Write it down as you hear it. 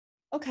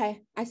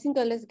Okay, I think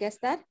let's get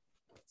started.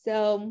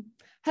 So,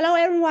 hello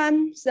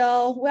everyone.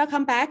 So,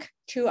 welcome back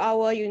to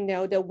our,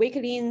 the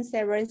weekly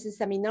severance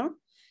seminar.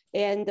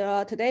 And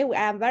today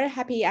I am very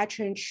happy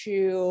actually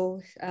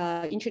to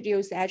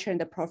introduce actually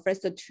the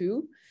Professor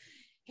Tu.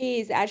 He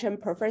is actually a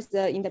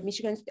professor in the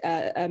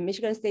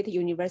Michigan State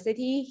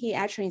University. He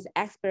actually is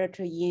expert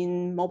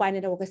in mobile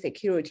network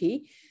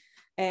security.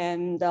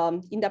 And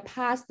in the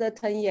past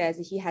 10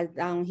 years, he has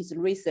done his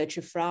research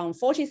from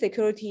 4G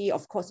security,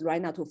 of course,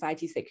 right now to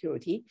 5G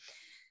security.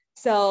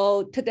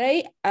 So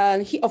today,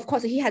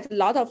 he has a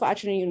lot of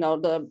actually,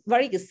 the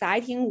very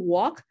exciting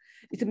work.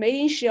 It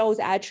mainly shows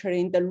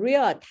actually the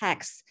real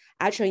attacks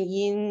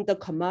actually in the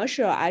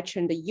commercial,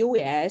 actually the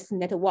US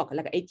network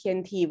like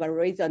AT&T,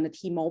 Verizon,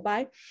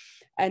 T-Mobile,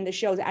 and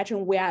shows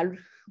actually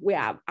we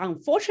are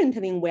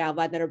unfortunately we are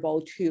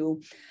vulnerable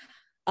to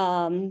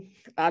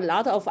a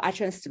lot of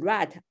actual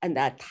threat and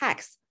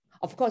attacks.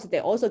 Of course, they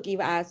also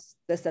give us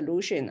the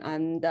solution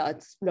and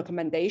the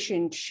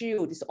recommendation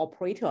to this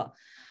operator,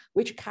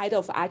 which kind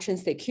of actually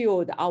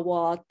secured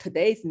our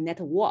today's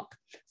network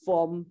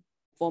from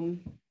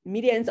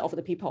millions of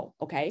the people,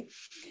 okay?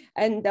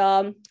 And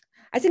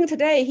I think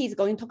today he's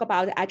going to talk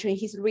about actually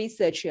his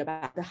research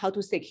about how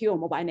to secure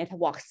mobile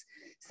networks.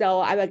 So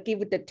I will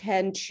give the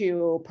turn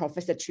to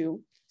Professor Tu.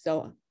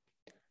 So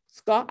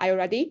Scott, are you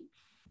ready?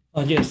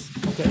 Yes.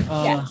 Okay.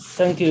 Yeah.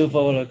 Thank you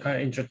for the kind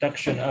of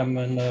introduction. I'm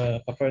an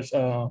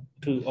professor.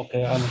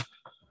 Okay.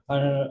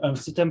 I'm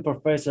assistant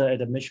professor at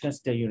the Michigan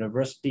State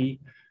University,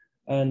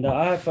 and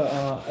I have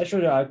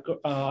actually I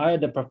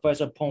had the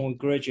Professor Peng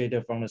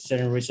graduated from the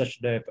same research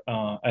lab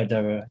at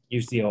the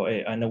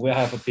UCLA, and we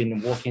have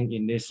been working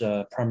in this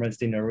primarily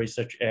in the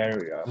research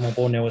area,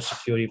 mobile network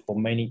security, for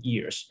many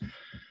years.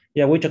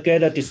 Yeah, we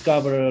together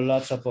discovered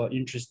lots of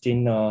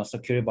interesting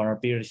security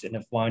vulnerabilities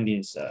and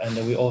findings, and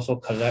we also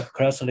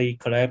closely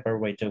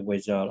collaborated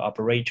with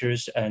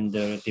operators and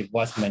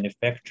device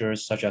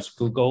manufacturers such as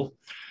Google,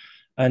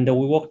 and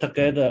we work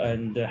together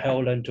and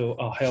help them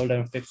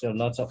fix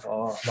lots of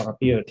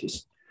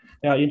vulnerabilities.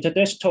 Now, in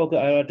today's talk,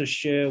 I want to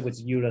share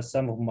with you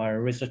some of my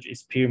research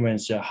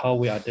experience, how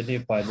we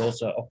identify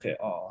those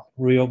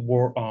real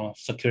world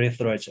security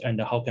threats, and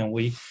how can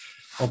we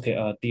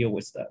deal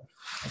with that.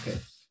 Okay.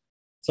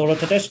 So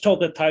today's talk,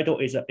 the title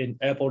is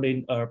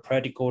Enabling a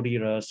Practically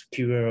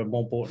Secure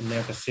Mobile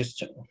Network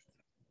System.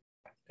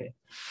 Okay.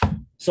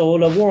 So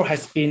the world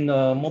has been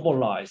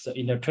mobilized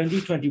in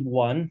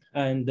 2021,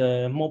 and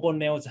mobile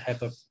networks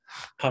have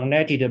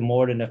connected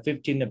more than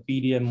 15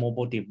 billion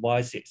mobile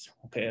devices.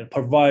 Okay,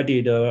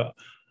 provided the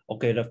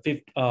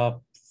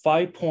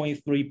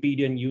 5.3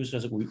 billion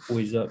users with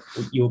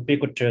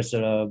ubiquitous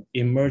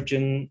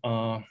emerging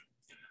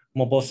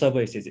mobile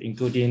services,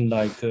 including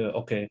like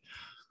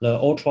the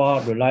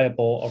ultra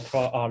reliable,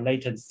 ultra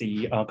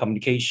latency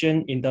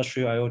communication,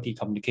 industrial IoT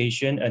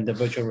communication, and the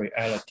virtual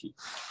reality.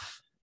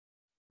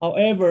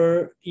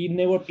 However, it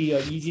never be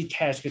an easy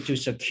task to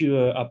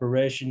secure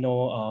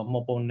operational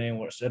mobile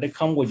networks. They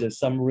come with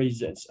some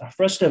reasons.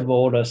 First of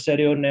all, the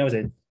cellular network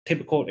is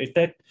typical.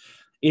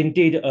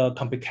 Indeed a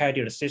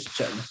complicated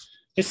system.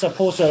 It's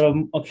supposed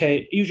to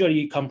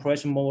usually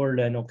compress more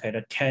than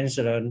the tens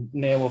of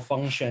network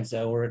functions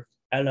or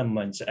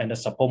elements and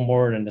support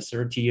more than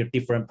 30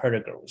 different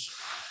protocols.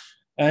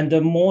 And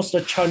the most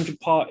challenging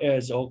part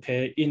is,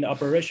 in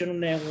operational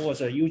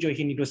networks, usually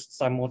you need to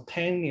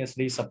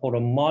simultaneously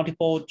support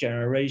multiple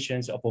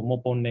generations of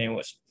mobile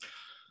networks.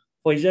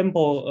 For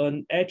example,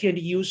 an AT&T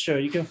user,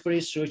 you can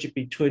freely switch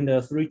between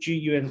the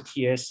 3G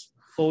UMTS,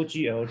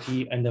 4G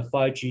LTE, and the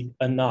 5G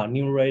NR,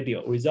 new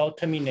radio, without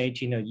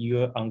terminating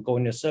your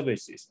ongoing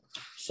services,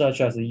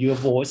 such as your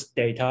voice,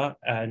 data,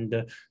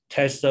 and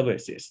text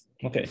services.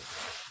 Okay.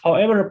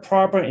 However, the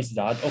problem is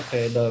that,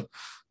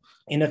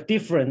 in the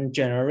different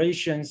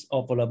generations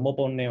of the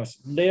mobile networks,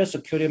 their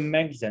security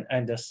mechanism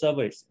and the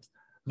services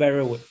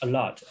vary a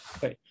lot.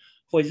 Okay.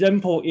 For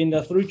example, in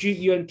the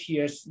 3G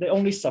UMTS, they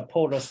only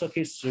support the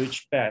circuit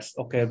switch based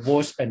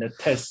voice and the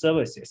text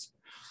services.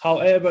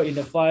 However, in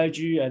the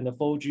 5G and the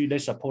 4G, they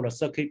support the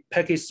circuit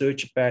packet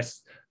switch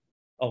based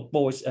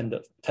voice and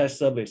the text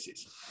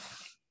services.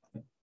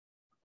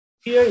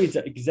 Here is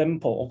an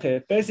example.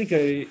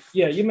 Basically,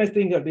 yeah, you may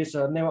think that this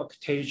network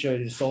architecture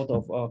is sort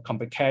of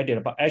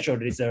complicated, but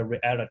actually it's a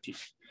reality.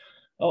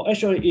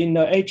 Actually, in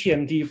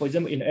AT&T, for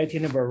example, in AT&T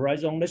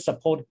Verizon, they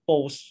support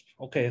both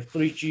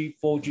 3G,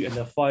 4G, and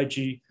the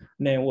 5G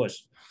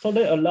networks. So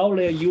they allow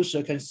their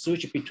user can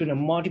switch between the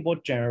multiple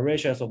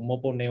generations of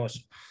mobile networks,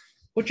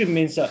 which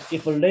means that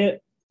if there are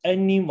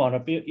any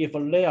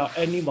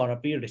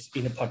vulnerabilities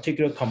in a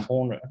particular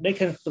component, they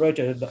can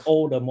threaten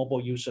all the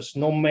mobile users,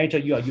 no matter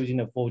you are using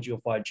the 4G or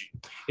 5G.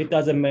 It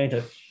doesn't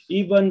matter.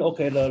 Even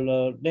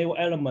the network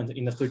element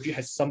in the 3G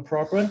has some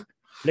problem,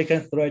 they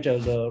can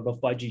threaten the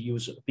 5G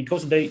user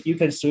because you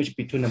can switch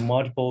between the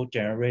multiple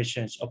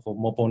generations of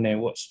mobile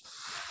networks.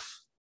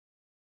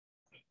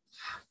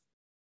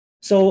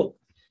 So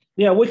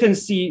yeah, we can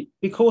see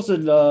because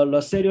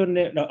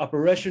the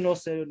operational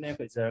cellular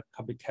network is a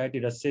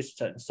complicated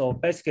system. So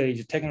basically,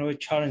 it's technically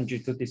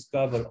challenging to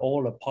discover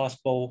all the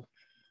possible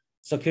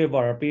security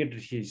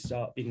vulnerabilities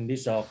in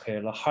this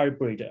the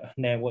hybrid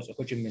networks,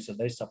 which means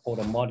they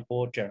support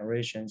multiple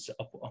generations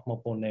of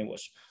mobile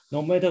networks.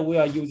 No matter we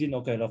are using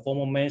the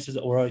formal methods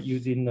or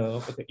using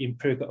the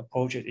empirical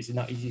approaches, it's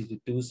not easy to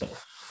do so.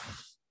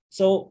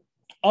 So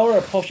our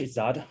approach is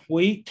that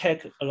we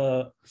take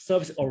a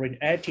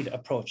service-oriented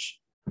approach.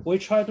 We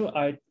try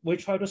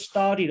to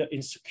study the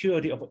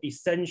insecurity of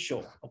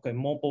essential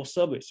mobile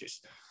services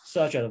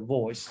such as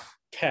voice,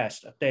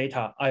 text,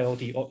 data,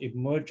 IoT, or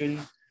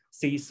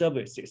emergency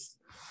services.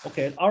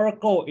 Our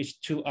goal is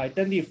to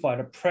identify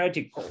the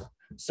practical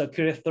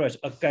security threats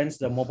against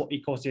the mobile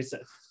ecosystem,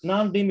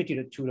 not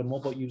limited to the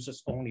mobile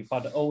users only,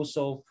 but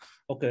also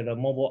the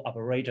mobile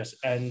operators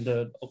and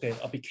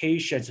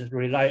applications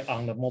rely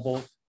on the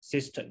mobile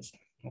systems.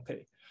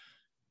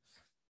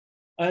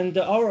 And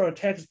our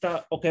attacks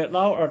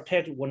our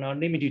attack were not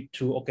limited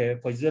to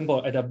for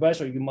example, at the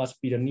vessel you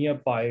must be the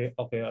nearby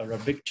the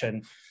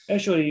victim.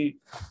 Actually,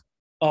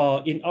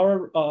 in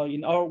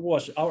our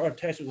words, our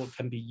attacks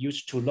can be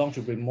used to launch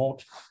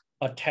remote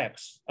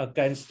attacks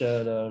against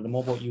the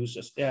mobile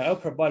users. Yeah, I'll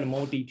provide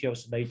more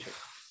details later.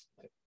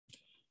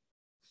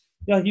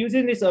 Yeah,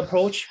 using this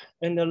approach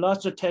in the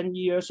last 10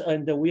 years,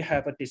 and we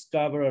have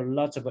discovered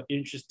lots of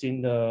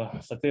interesting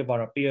security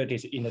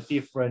vulnerabilities in the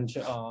different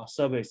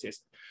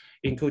services,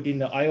 including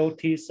the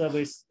IoT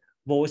service,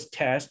 voice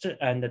test,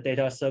 and the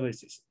data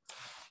services.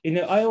 In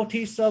the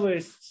IoT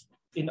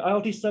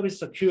service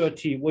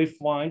security, we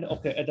find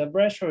at the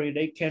adversary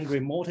they can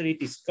remotely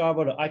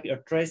discover the IP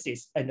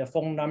addresses and the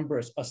phone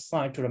numbers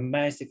assigned to the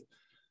massive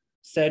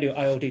cellular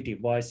IoT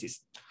devices.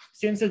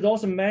 Since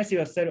those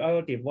massive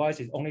cellular IoT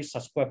devices only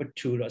subscribe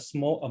to a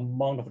small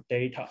amount of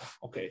data,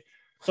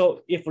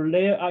 so if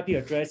their IP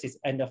addresses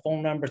and the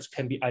phone numbers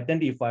can be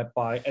identified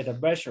by an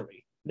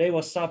adversary, they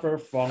will suffer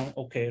from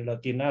the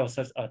denial of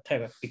service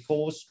attack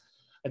because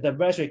the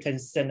adversary can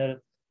send a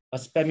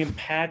spamming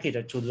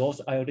packet to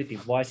those IoT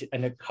devices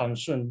and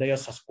consume their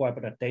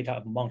subscriber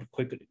data amount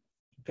quickly.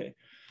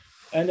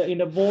 And in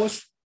the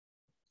voice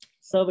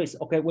service,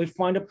 we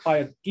find by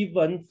a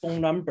given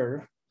phone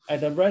number,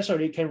 the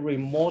adversary can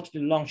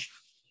remotely launch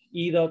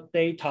either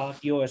data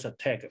DOS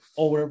attack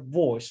or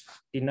voice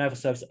denial of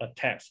service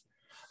attacks.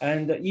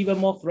 And even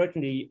more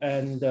threatening,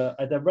 and the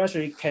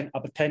adversary can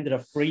obtain the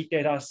free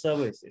data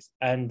services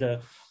and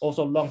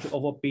also launch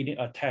overbidding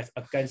attacks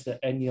against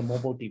any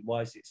mobile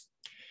devices.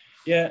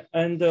 Yeah,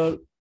 and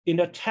in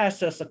the test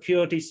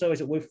security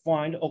service, we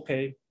find,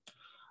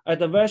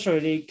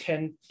 adversary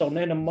can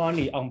donate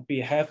money on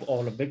behalf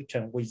of the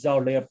victim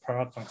without their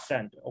prior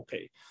consent,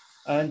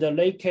 and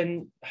they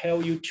can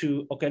help you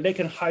to, they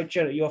can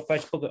hijack your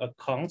Facebook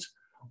account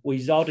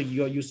without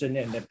your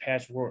username and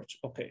password,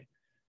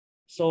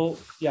 So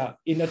yeah,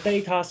 in the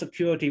data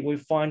security, we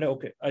find,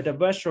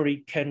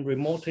 adversary can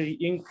remotely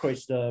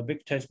increase the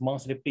victim's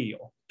monthly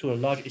bill to a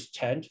large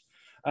extent,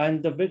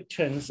 and the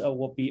victims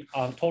will be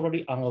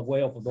totally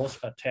unaware of those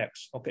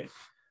attacks.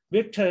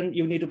 Victim,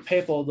 you need to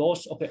pay for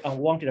those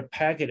unwanted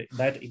packets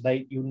that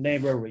you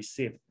never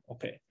received.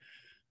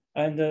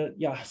 And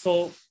yeah,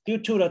 so due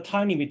to the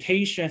time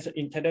limitations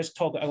in today's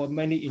talk, I will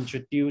mainly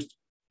introduce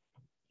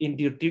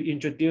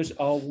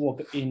our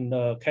work in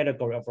the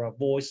category of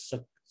voice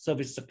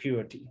service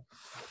security.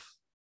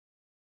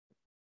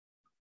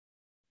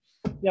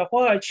 Yeah,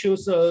 why I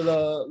choose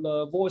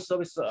the voice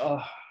service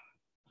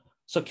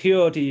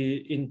security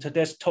in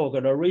today's talk,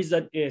 the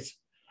reason is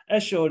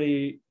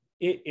actually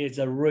it is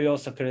a real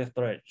security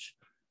threat.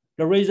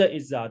 The reason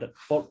is that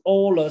for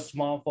all the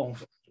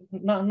smartphones,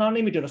 not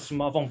limited to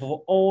smartphones,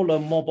 for all the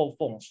mobile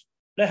phones,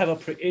 they have a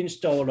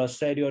pre-installed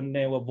cellular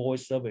network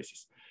voice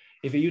services.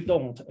 If you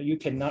don't, you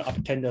cannot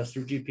obtain the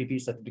 3GPP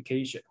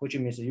certification, which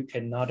means you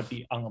cannot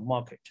be on the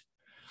market.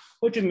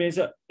 Which means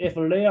if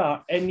there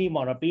are any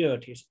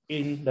vulnerabilities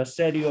in the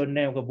cellular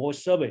network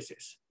voice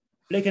services,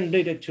 they can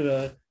lead to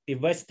a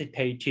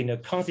devastating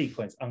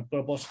consequence on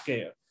global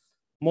scale.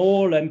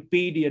 More than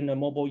billion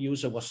mobile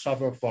users will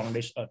suffer from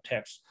these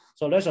attacks.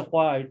 So that's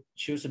why I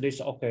choose this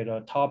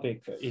the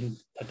topic in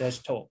today's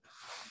talk.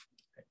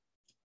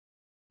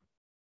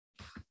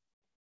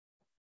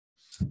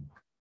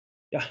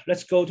 Yeah,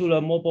 let's go to the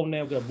mobile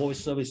network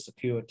voice service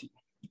security.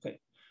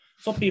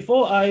 So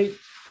before I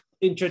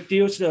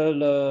introduce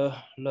the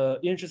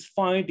interesting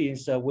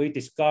findings we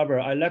discover,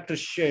 I'd like to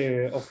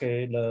share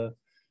the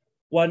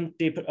one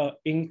deep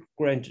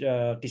ingrained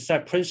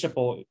design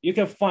principle. You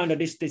can find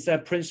this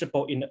design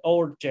principle in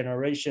all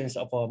generations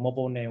of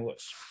mobile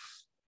networks.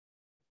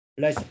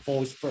 Let's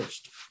voice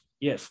first.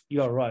 Yes,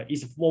 you are right.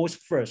 It's voice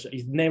first.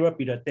 It's never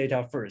be the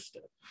data first.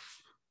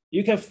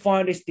 You can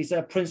find this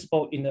design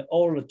principle in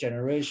all the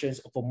generations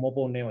of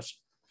mobile networks.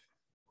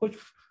 Which,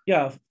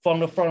 yeah, from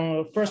the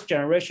first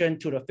generation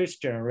to the fifth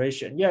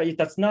generation. Yeah, it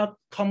does not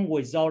come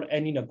without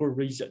any good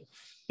reason.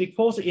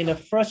 Because in the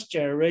first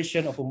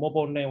generation of a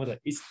mobile network,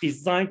 it's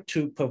designed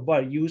to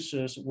provide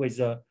users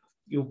with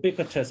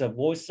ubiquitous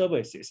voice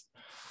services.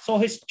 So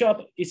his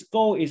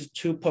goal is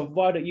to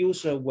provide the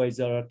user with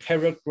a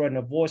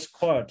carrier-grade voice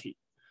quality.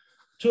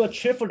 To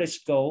achieve this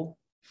goal,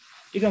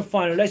 you can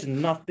find there's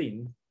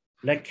nothing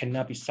that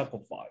cannot be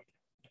sacrificed.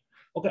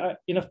 Okay,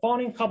 in the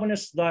following couple of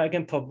slides, I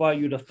can provide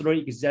you the 3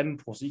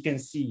 examples. You can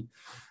see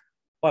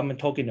what I'm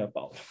talking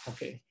about.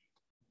 Okay.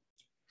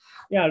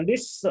 Yeah,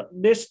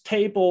 this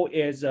table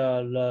is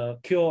the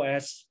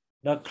QoS,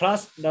 the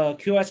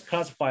QoS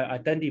classifier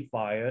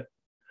identifier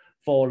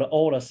for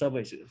all the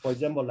services. For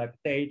example, like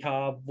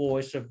data,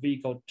 voice,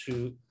 vehicle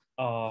to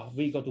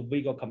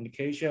vehicle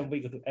communication,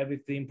 vehicle to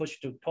everything, push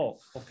to talk.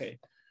 Okay.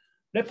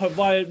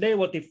 They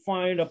will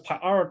define the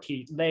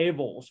priority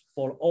levels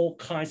for all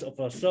kinds of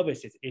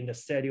services in the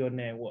cellular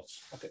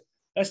networks. Okay,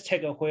 let's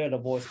check where the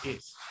voice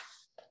is.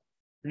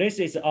 This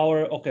is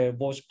our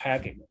voice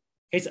packet.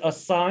 It's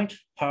assigned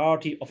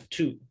priority of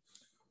 2.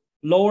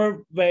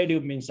 Lower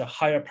value means a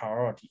higher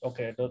priority.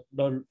 Okay,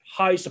 the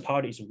highest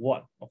priority is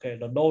 1. Okay,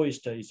 the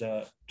lowest is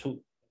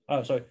 2.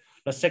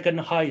 The second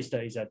highest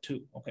is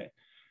 2. Okay,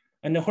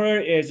 and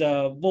here is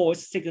a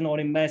voice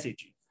signaling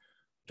message.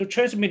 To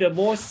transmit the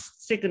voice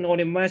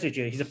signaling message,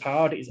 his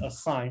priority is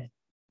assigned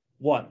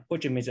 1,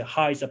 which means the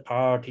highest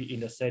priority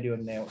in the cellular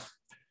network.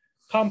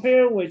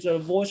 Compared with the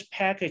voice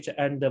packet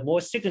and the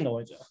voice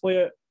signal,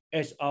 where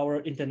is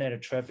our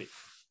internet traffic?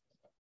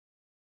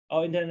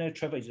 Our internet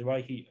traffic is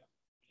right here.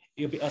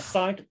 It will be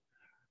assigned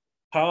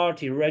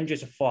priority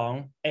ranges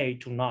from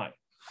 8 to 9,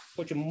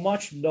 which is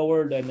much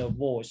lower than the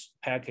voice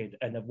packet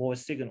and the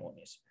voice signal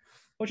is.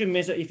 Which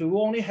means that if we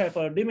only have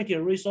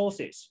limited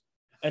resources,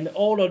 and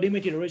all the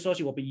limited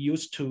resources will be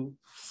used to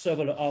serve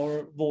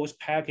our voice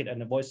packet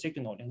and the voice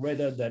signaling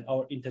rather than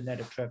our internet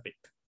traffic.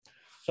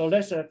 So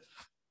that's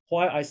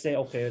why I say,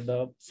 okay,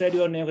 the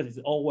cellular network is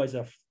always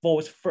a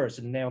voice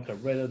first network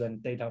rather than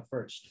data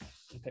first.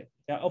 Okay,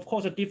 yeah, of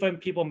course,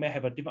 different people may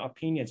have different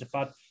opinions,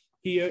 but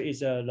here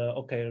is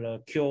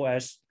the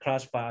QoS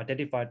classifier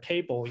identifier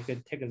table. You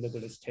can take a look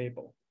at this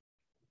table.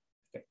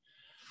 Okay,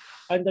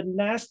 and the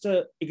next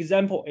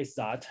example is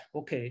that,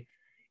 okay,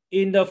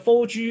 in the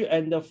 4G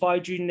and the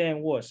 5G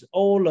networks,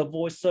 all the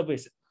voice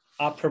services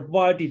are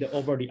provided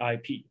over the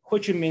IP,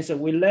 which means that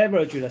we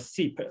leverage the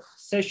SIP,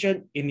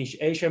 Session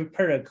Initiation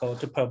Protocol,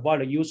 to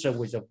provide the user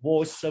with the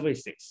voice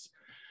services.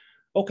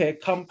 Okay,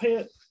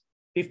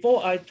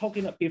 before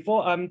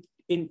I'm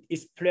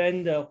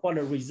explain what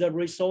the reserved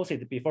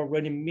resources before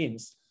running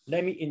means,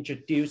 let me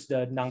introduce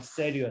the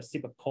non-cellular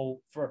SIP code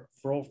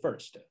flow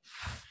first.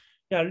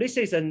 Yeah, this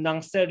is a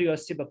non-cellular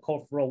SIP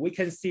code flow. We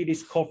can see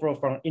this code flow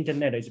from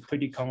internet is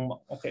pretty common.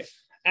 Okay,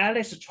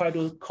 Alex tried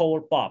to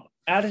call Bob.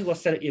 Alex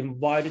was sent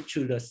invite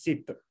to the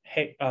SIP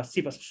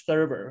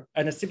server,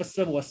 and the SIP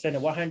server was sent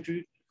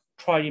 100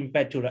 trying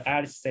back to the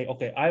Alex say,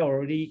 okay, I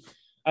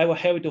will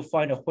help you to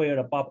find where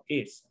the Bob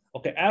is.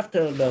 Okay,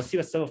 after the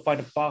SIP server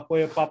find Bob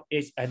where Bob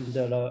is, and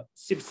the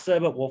SIP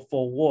server will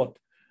forward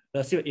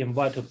the SIP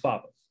invite to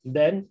Bob.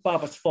 Then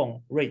Bob's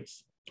phone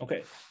rings.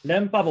 Okay,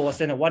 then Bob will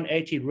send a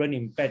 180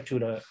 running back to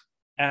the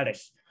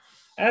Alice.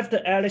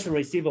 After Alice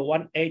receives a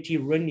 180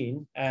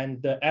 running,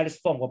 and the Alice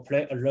phone will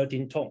play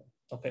alerting tone.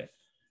 Okay,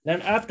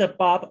 then after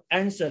Bob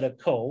answers the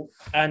call,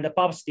 and the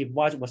Bob's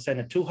device will send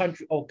a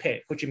 200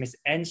 OK, which means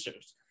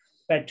answers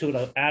back to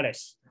the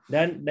Alice.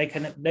 Then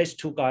these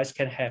two guys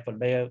can have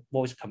their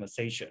voice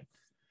conversation.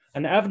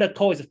 And after the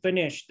call is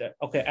finished,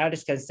 okay,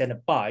 Alice can send a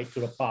bye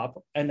to the Bob,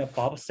 and the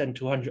Bob send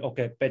 200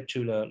 OK back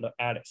to the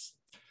Alice.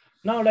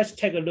 Now let's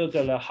take a look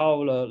at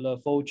how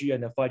the 4G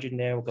and the 5G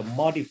network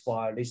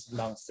modify this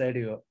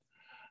non-cellular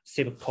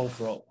SIP code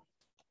flow.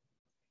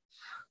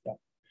 Yeah.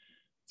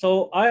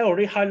 So I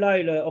already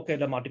highlighted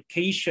the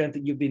modification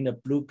using the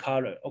blue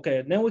color.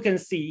 Okay, then we can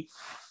see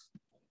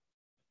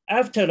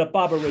after the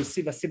Bob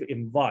received a SIP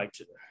invite,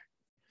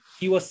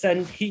 he will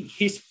send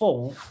his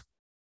phone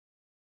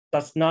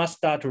does not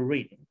start to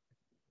ring.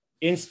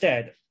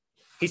 Instead,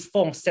 his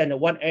phone sent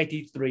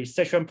 183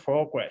 session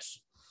progress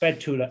back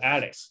to the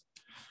Alice.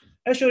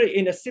 Actually,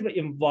 in the SIP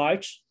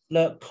invite,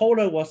 the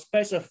caller will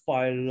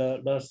specify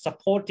the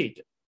supported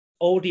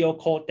audio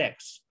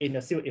codecs in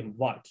the SIP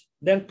invite.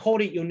 Then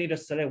calling, you need to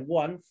select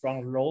one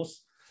from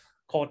those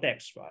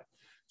codecs, right?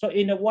 So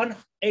in the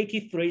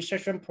 183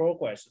 session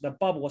progress, the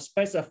Bob will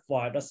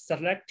specify the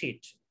selected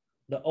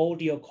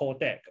audio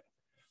codec.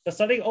 The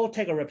selected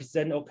codec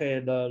represent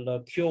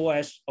the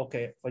QoS.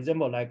 Okay, for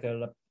example, like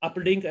the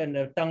uplink and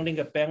the downlink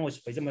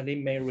bandwidth. For example, they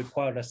may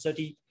require the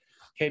 30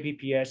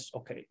 kbps.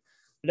 Okay,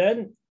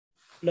 then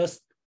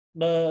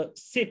the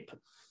SIP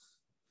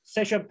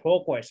session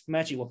progress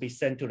message will be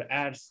sent to the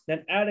Alice.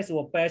 Then Alice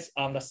will based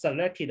on the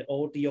selected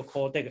audio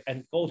codec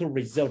and go to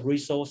reserve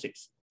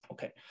resources.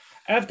 Okay,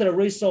 after the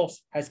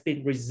resource has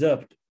been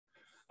reserved,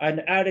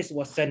 and Alice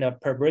will send a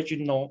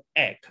provisional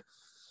egg,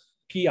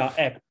 PR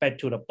egg, back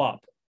to the Bob.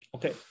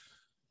 Okay,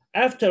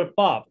 after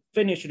Bob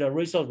finished the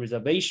resource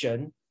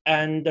reservation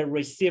and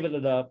received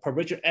the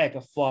provisional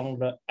egg from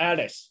the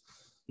Alice,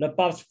 the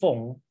Bob's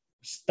phone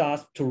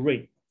starts to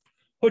ring,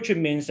 which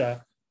means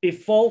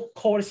before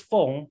caller's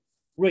phone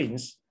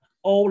rings,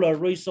 all the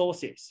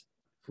resources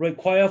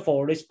required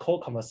for this call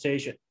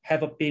conversation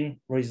have been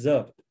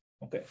reserved.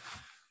 Okay,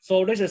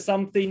 so this is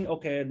something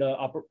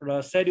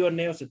the cellular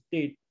networks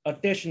did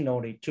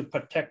additionally to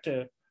protect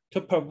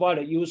to provide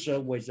the user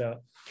with a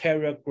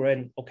carrier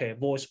grade,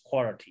 voice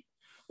quality.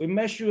 We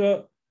make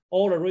sure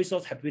all the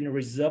resources have been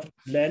reserved,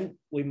 then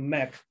we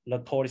make the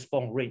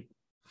corresponding read.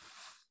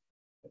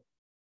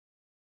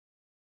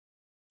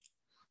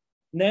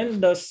 Then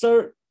the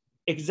third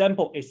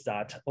example is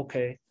that,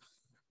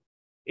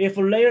 if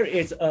there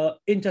is an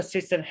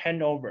inter-system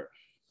handover,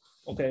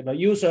 the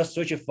user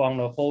switch from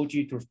the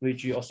 4G to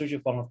 3G or switch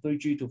from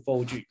 3G to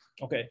 4G,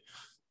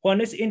 when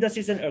this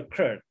inter-system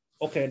occurred,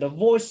 the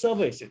voice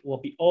services will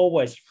be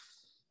always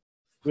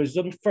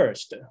resumed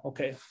first,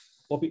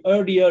 will be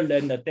earlier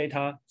than the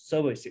data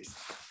services.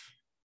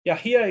 Yeah,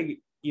 here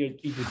is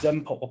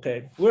example,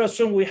 we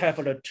assume we have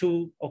the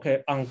two,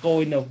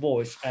 ongoing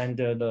voice and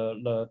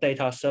the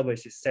data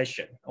services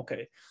session,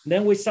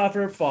 then we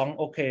suffer from,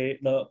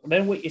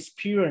 then we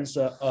experience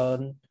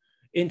an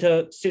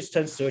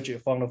inter-system switch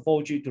from the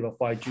 4G to the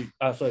 5G,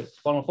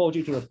 from the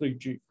 4G to the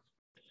 3G.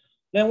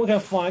 Then we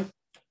can find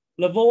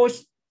the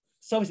voice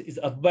service is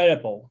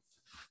available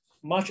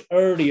much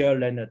earlier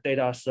than the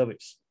data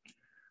service.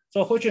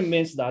 So which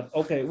means that,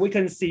 we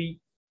can see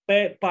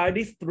by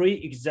these three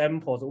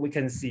examples, we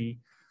can see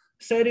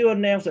cellular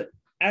networks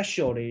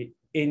actually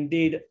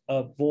indeed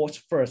a voice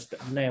first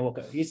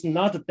network. It's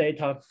not a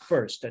data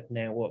first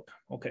network,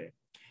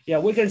 Yeah,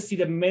 we can see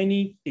the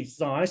many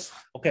designs,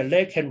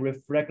 they can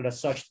reflect the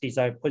such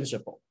design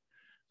principle.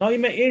 Now it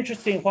may be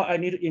interesting why I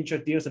need to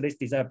introduce this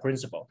design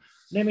principle.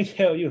 Let me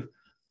tell you,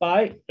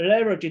 by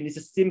leveraging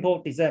this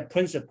simple design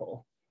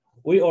principle,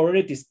 we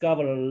already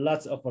discovered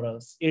lots of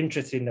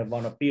interesting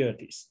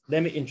vulnerabilities.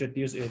 Let me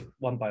introduce it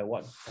one by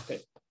one,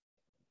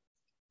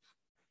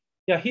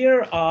 Yeah,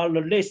 here are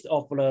the list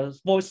of the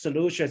voice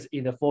solutions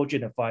in the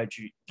 4G and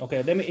 5G.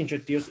 Let me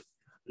introduce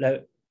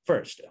the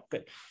first,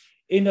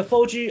 In the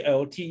 4G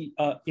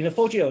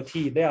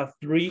LTE, there are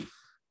three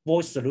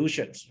voice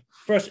solutions.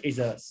 First is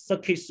a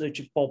circuit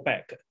switch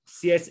fallback,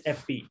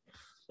 CSFB.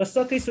 The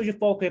circuit switch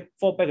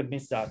fallback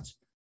means that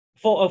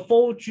for a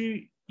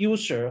 4G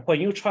user,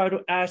 when you try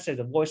to access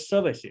the voice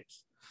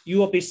services, you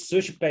will be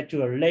switched back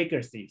to a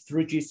legacy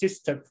 3G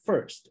system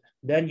first.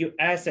 Then you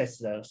access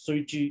the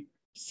 3G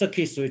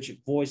circuit switch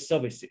voice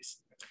services.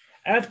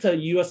 After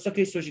your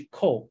circuit switch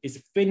code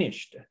is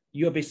finished,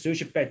 you'll be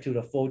switched back to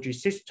the 4G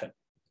system.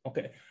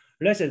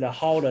 This is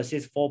how the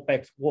CSFB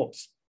fallback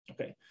works.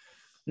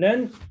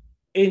 Then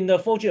in the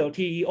 4G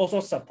LTE also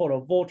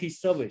support VoLTE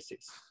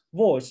services,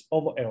 voice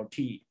over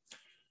LTE.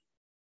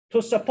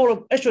 To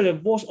support, actually,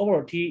 voice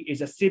over LTE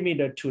is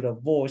similar to the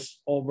voice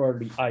over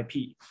the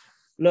IP.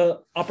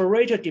 The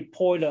operator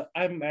deployed the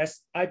IMS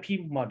IP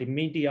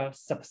multimedia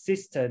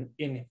subsystem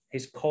in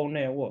his core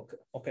network.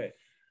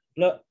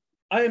 The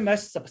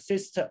IMS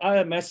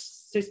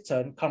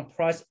system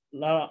comprise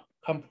lot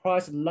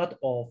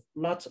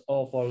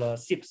of the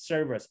SIP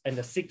servers and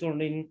the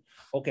signaling,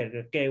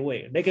 the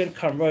gateway. They can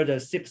convert the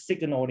SIP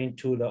signal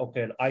into the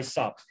the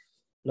ISAP.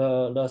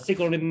 The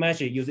signaling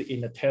message used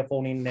in the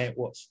telephony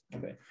networks.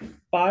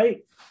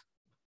 By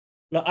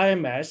the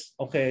IMS,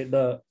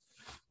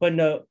 when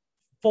the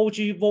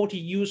 4G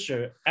VoLTE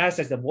user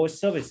access the voice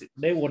services,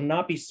 they will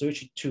not be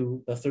switched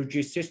to the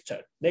 3G system.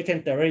 They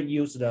can directly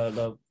use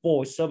the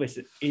voice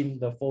services in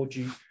the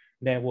 4G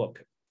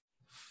network.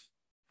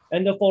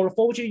 And for the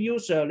 4G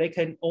user, they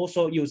can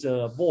also use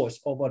a voice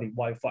over the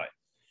Wi-Fi.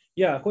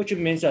 Yeah, which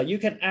means that you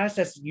can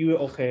access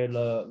your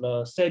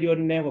the cellular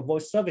network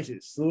voice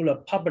services through the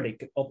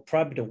public or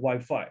private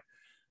Wi-Fi.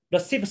 The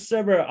SIP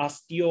server are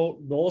still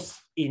those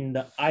in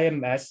the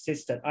IMS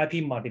system,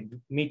 IP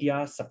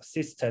multimedia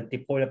subsystem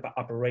deployed by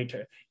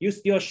operator. You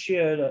still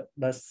share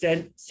the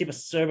same SIP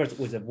servers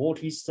with the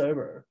VoLTE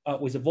server,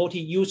 with the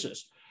VoLTE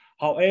users.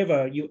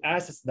 However, you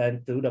access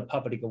them through the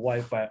public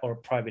Wi-Fi or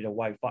private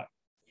Wi-Fi.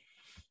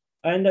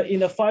 And in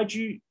the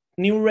 5G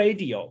new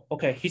radio,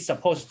 it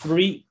supports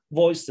three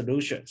voice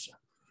solutions.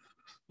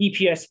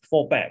 EPS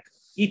fallback.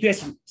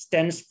 EPS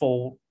stands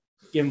for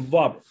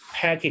Involved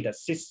Packet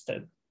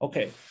System.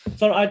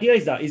 So the idea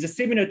is that it's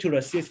similar to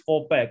the CIS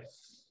fallback.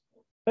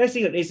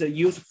 Basically, it's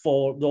used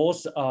for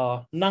those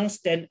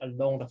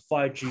non-standalone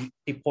 5G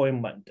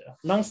deployment.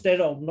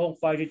 Non-standalone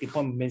 5G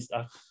deployment means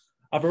that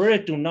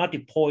operators do not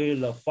deploy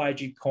the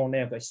 5G core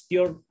network,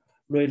 still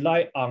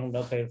rely on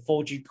the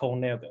 4G core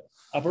network.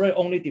 Operator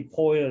only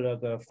deploy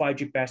the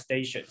 5G base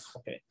stations.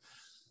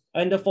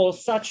 And for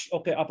such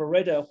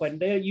operator, when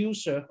their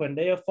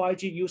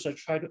 5G user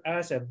try to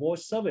access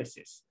voice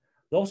services,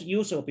 those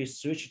users will be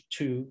switched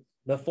to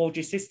the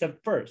 4G system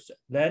first.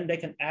 Then they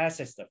can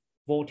access the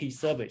VoLTE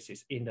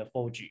services in the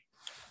 4G.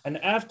 And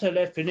after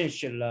they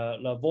finish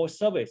the voice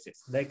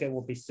services, they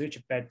will be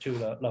switched back to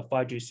the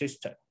 5G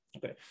system.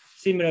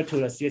 Similar to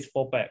the CS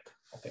fallback.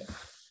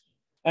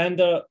 And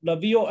the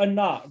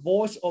VoNR,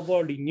 voice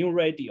over the new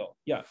radio,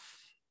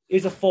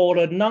 is for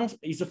the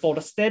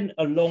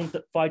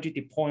standalone 5G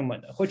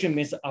deployment, which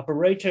means the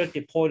operator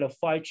deploy the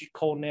 5G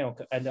core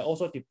network and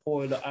also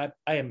deploy the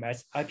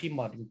IMS IP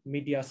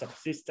multimedia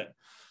subsystem.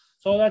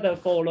 So that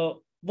for the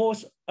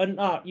voice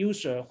NR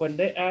user, when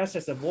they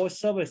access the voice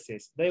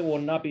services, they will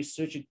not be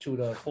switched to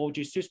the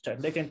 4G system.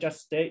 They can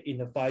just stay in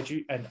the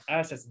 5G and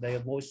access their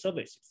voice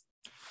services.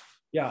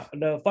 Yeah,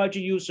 the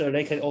 5G user,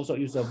 they can also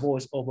use the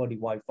voice over the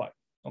Wi-Fi.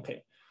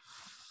 Okay.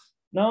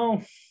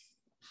 Now,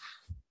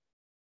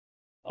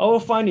 our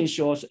finding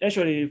shows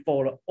actually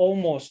for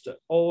almost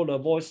all the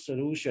voice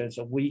solutions,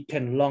 we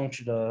can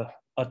launch the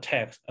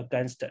attacks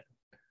against it.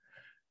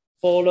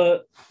 For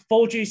the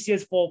 4G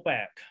CS4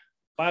 back,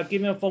 by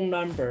giving a phone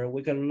number,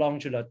 we can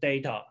launch the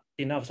data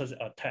denial service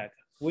attack.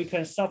 We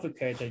can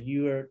suffocate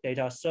your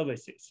data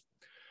services.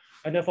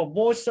 And then for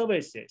voice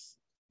services,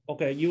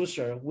 okay,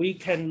 user, we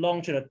can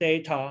launch the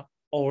data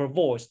or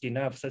voice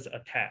denial service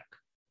attack.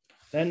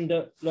 Then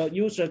the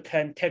user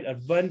can take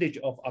advantage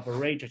of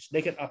operators.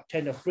 They can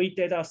obtain a free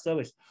data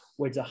service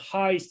with the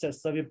highest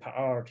service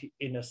priority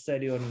in the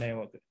cellular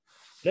network.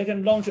 They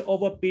can launch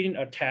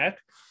overbilling attack,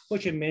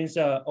 which means,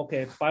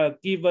 okay, by a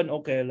given,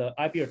 okay, the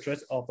IP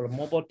address of the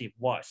mobile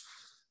device,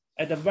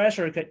 and the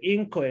adversary can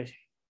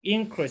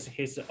increase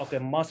his, okay,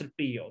 monthly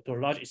bill to a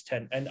large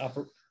extent, and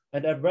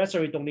the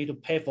adversary don't need to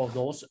pay for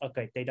those,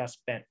 okay, data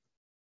spent.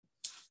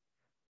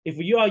 If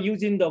you are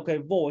using the, okay,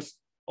 voice,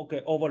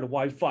 okay, over the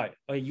Wi-Fi,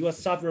 you are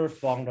suffering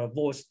from the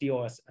voice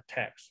DOS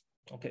attacks,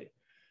 okay,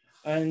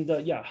 and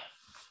yeah.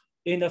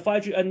 In the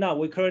 5G and now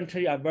we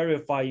currently are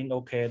verifying,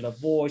 okay, the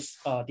voice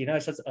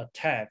denial service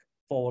attack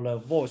for the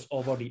voice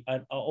over the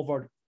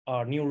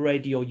new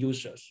radio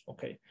users,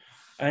 okay,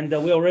 and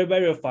we already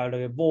verified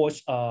the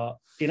voice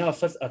denial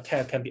service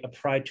attack can be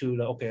applied to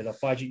the, okay, the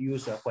 5G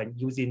user when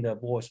using the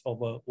voice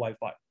over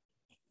Wi-Fi.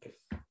 Okay.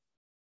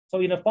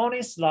 So in the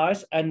following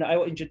slides, and I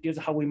will introduce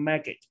how we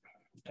make it.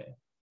 Okay.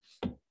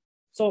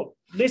 So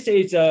this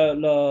is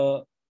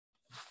the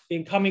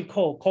incoming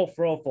call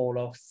flow for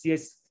the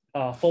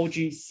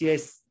 4G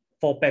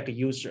CS4 back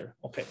user.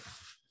 Okay.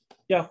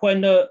 Yeah, when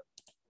the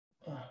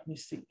let me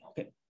see.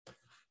 Okay.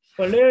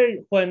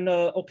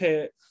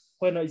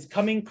 When it's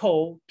coming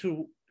call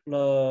to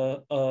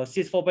the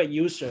CS4 back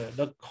user,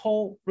 the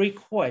call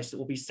request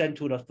will be sent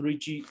to the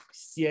 3G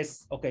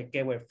CS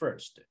gateway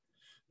first.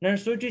 Then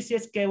 3G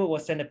CS gateway will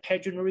send a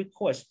paging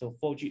request to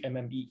 4G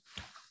MME.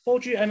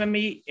 4G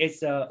MME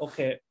is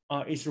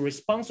is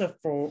responsible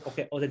for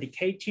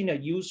authenticating the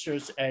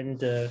users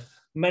and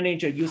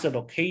manage user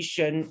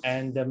location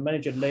and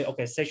manage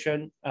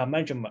session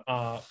management,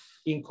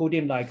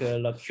 including like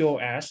the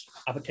QoS,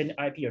 obtain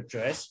IP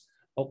address.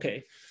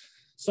 Okay,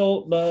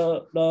 so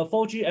the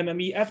 4G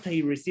MME, after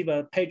he received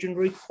a paging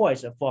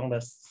request from the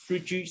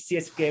 3G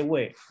CS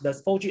gateway, the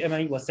 4G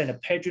MME will send a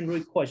paging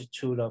request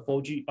to the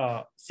 4G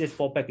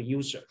CS4 back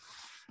user.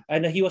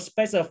 And he will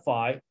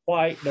specify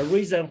why the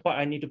reason why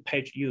I need to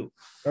page you.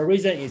 The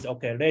reason is,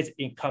 okay, there's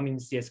incoming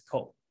CS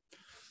code.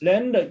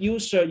 Then the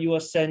user, you will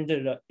send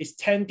the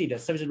extended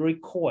service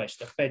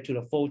request back to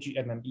the 4G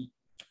MME.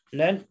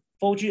 Then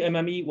 4G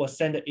MME will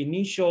send the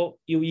initial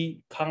UE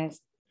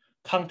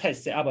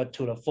context set up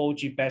to the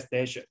 4G base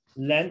station.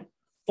 Then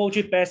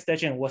 4G base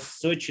station will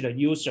switch the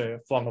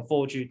user from the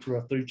 4G to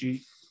the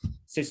 3G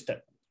system.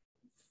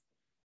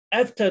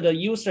 After the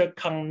user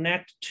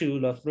connect to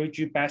the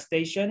 3G base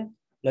station,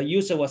 the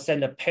user will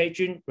send a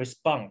paging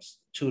response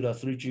to the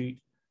 3G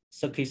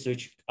circuit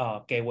switch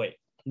gateway.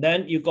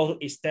 Then you go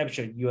to establish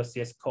your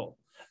CS code.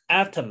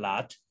 After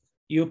that,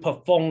 you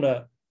perform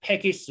the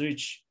packet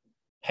switch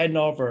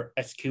handover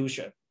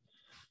execution,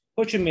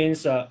 which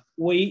means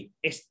we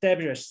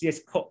establish CS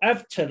code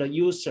after the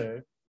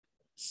user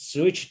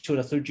switch to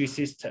the 3G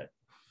system.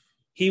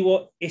 He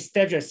will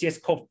establish CS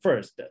code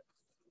first,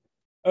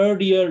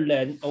 earlier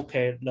than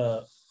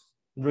the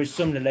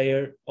resume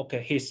layer,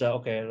 his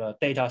the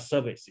data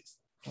services.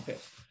 Okay,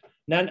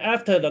 then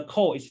after the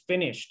call is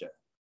finished,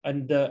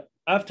 and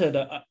after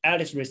the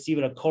Alice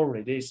receives the call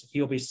release,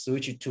 he'll be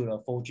switched to the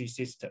 4G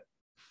system.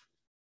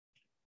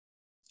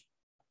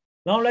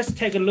 Now let's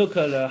take a look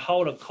at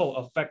how the code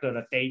affected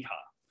the data.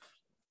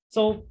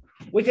 So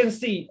we can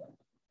see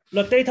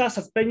the data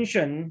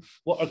suspension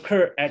will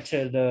occur at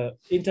the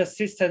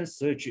inter-system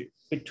switch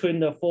between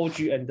the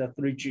 4G and the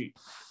 3G.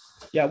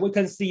 Yeah, we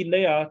can see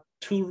there are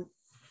two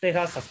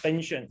data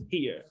suspension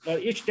here.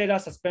 Each data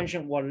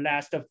suspension will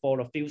last for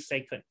a few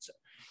seconds.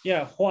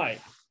 Yeah, why?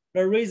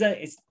 The reason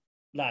is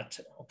that,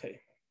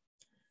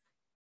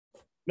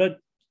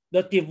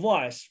 the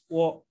device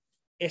will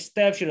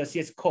establish the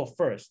CS code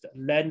first,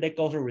 then they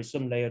go to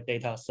resume their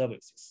data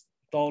services.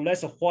 So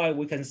that's why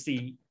we can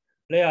see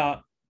there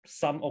are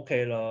some,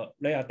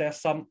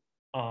 there's some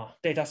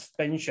data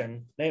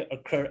suspension, they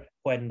occur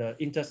when the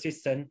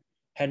inter-system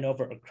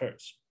handover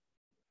occurs.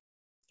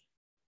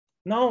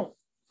 Now,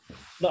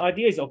 the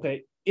idea is,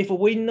 if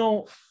we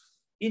know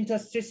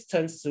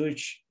inter-system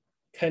switch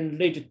can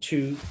lead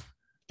to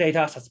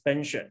data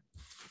suspension,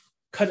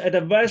 can an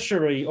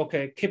adversary,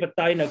 keep a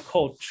dying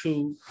code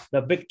to the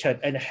victim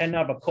and hand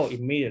out the code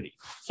immediately,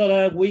 so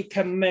that we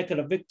can make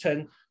the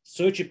victim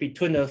switch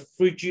between the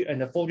 3G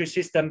and the 4G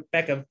system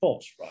back and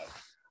forth, right?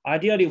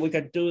 Ideally, we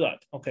can do that,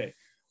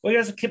 We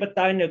just keep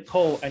dialing the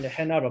code and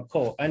hand out the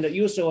code, and the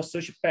user will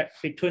switch back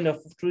between the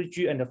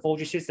 3G and the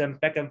 4G system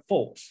back and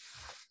forth.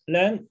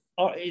 Then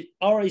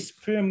our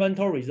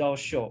experimental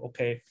results show,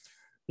 okay,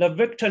 the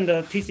vector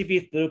the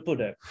TCP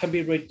throughput can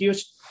be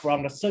reduced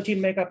from the 30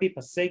 megabit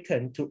per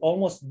second to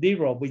almost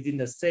 0 within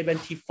the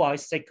 75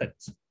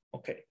 seconds.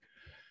 Okay.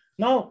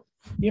 Now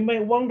you may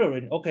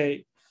wondering,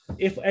 okay,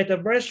 if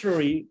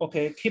adversary,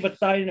 okay, keep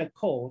dialing the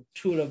code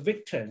to the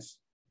victims,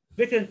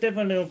 we can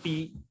definitely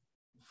be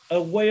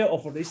aware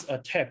of this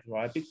attack,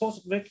 right?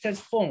 Because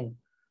victim's phone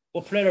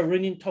will play the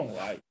ringing tone,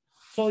 right?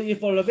 So if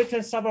the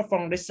victim suffer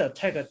from this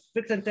attack, the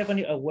victim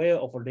definitely aware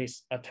of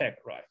this attack,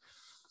 right?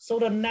 So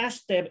the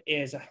next step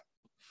is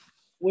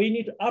we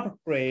need to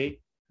upgrade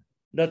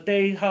the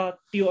data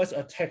DOS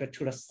attack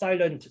to the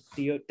silent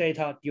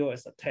data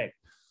DOS attack,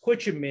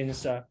 which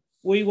means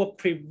we will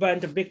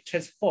prevent the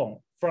victim's phone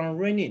from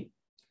ringing.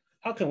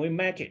 How can we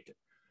make it?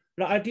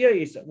 The idea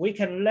is we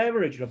can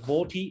leverage the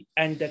VoLTE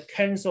and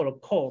cancel the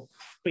code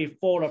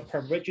before the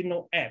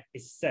provisional app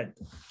is sent.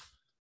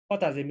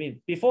 What does it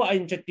mean? Before I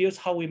introduce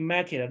how we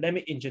make it, let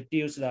me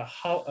introduce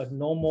how a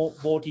normal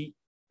VoLTE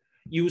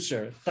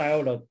user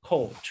dial the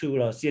code to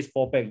the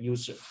CS4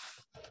 user.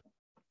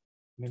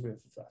 Maybe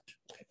that.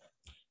 Okay.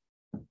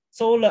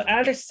 So the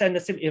Alex sent a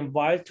SIP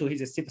invite to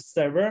his SIP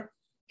server.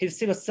 His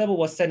SIP server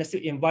will send a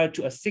SIP invite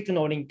to a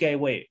signaling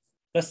gateway.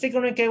 The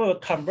signaling gateway will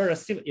convert a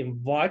SIP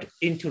invite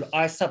into the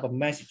ISUB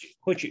message,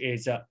 which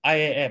is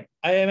IAM.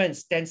 IAM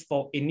stands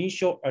for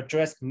Initial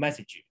Address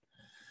Message.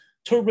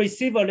 To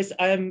receive this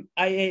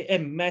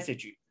IAM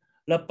message,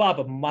 the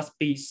bulb must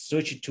be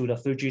switched to the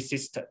 3G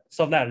system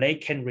so that they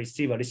can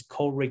receive this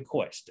code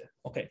request.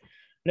 Okay.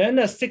 Then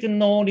the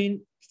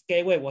signaling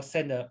gateway will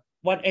send a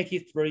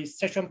 183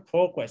 session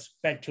progress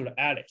back to the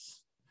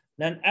Alice.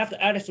 Then after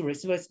Alice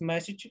receives this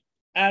message,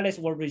 Alice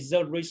will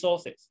reserve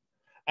resources.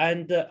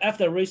 And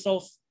after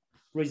resource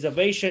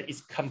reservation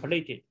is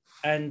completed,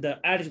 and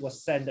Alice will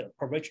send a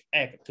provision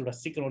egg to the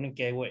signaling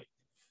gateway.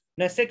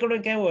 The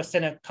signaling gateway will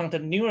send a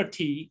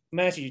continuity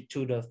message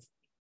to the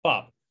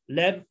bulb.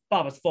 Then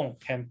bulb's phone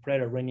can play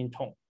the ringing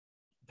tone.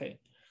 Okay,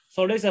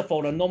 so this is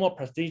for the normal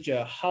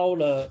procedure, how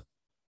the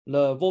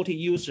VoLTE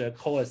user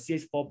call a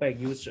CS4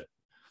 user.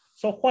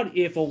 So what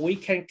if we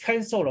can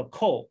cancel the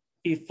code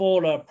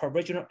before the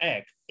provisional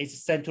egg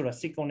is sent to the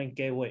signaling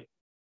gateway?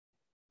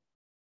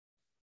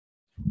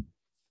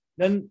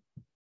 Then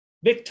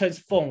victim's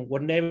phone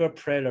will never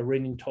play the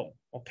ringing tone.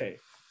 Okay,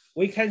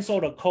 we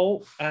cancel the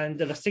code and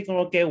the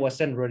signal gateway was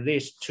then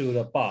released to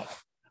the bulb,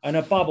 and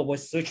the bulb will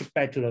switch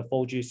back to the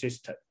 4G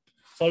system.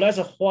 So that's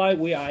why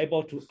we are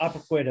able to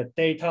upgrade the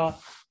data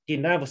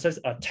denial versus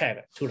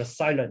attack to the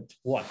silent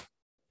one.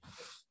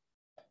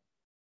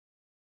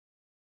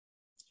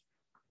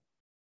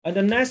 And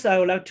the next, I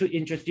would like to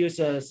introduce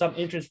some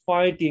interesting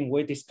finding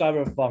we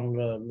discovered from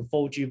the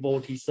 4G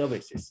VoLTE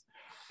services.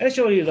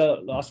 Actually,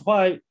 as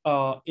what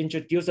I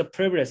introduced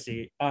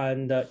previously,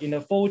 and in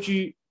the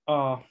 4G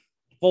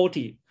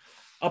VoLTE,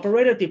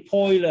 operator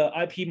deploy the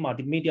IP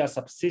multimedia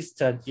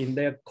subsystem in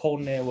their core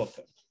network.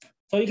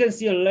 So you can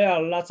see there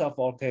are lots of,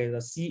 okay, the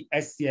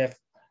CSCF.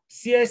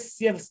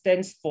 CSCF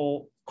stands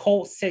for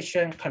Core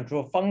Session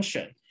Control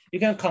Function. You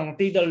can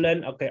consider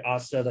them, okay,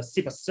 as the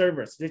SIP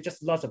servers. There's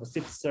just lots of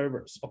SIP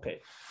servers,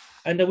 okay.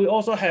 And we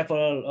also have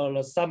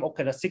some,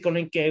 okay, the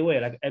signaling gateway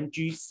like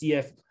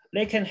MGCF.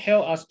 They can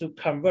help us to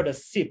convert the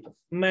SIP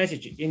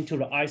message into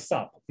the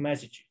ISUB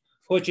message,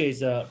 which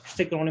is a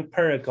signaling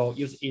protocol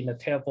used in the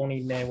telephony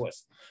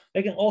networks.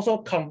 They can also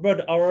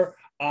convert our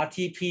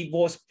RTP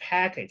voice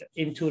packet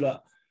into the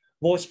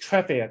voice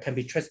traffic that can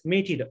be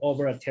transmitted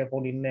over a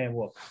telephony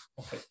network.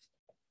 Okay.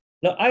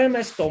 The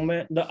IMS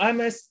domain, the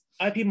IMS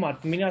IP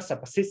multimedia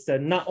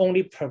subsystem not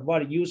only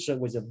provide users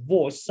with the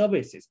voice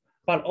services,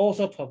 but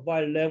also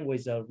provide them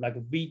with like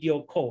a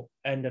video call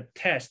and a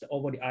text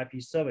over the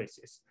IP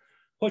services,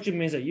 which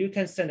means that you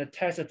can send a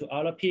text to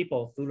other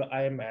people through the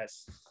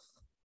IMS.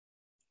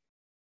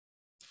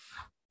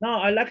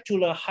 Now I'd like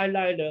to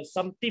highlight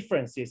some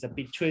differences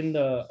between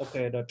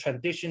the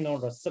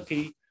traditional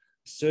circuit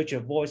search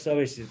voice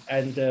services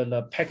and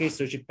the packet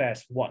search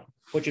based one,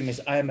 which means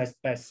IMS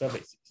based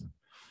services.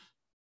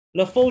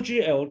 The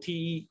 4G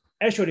LTE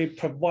actually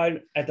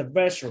provide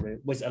adversary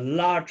with a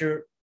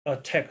larger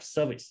attack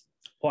service.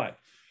 Why?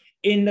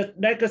 In the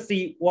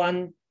legacy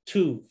 1,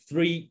 2,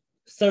 3,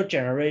 third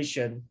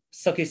generation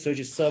circuit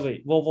switch service,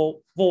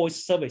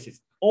 voice services,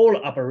 all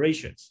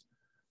operations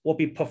will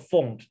be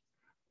performed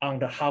on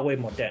the hardware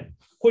modem,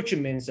 which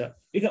means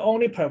you can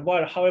only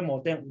provide a hardware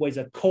modem with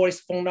a core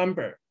phone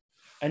number,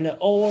 and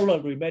all the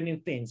remaining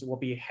things will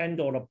be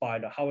handled by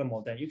the hardware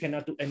modem. You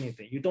cannot do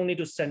anything. You don't need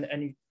to send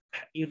any.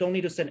 You don't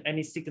need to send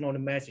any signal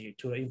message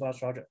to the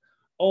infrastructure.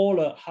 All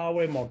the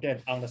hardware modem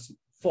on the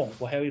phone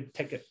will help you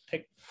take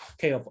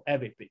care of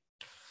everything.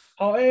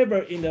 However,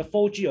 in the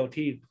 4G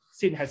LTE,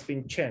 thing has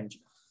been changed.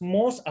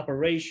 Most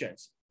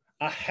operations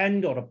are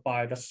handled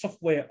by the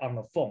software on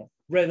the phone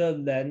rather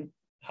than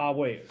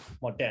hardware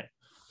modem.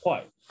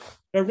 Why?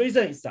 The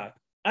reason is that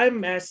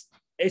IMS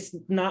is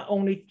not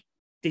only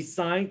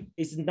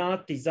is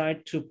not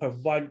designed to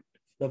provide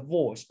the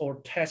voice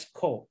or text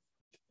code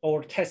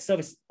or text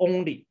service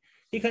only.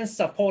 It can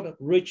support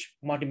rich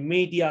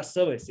multimedia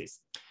services.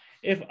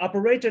 If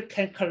operator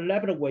can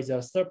collaborate with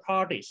third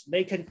parties,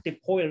 they can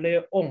deploy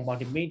their own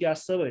multimedia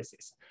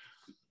services.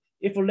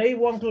 If they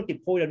want to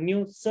deploy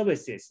new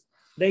services,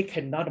 they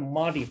cannot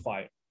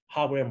modify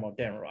hardware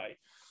modem, right?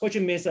 Which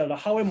means the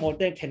hardware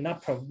modem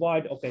cannot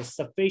provide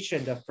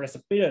sufficient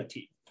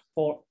flexibility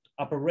for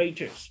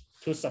operators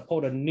to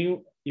support a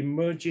new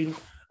emerging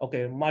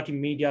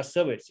multimedia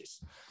services.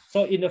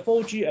 So in the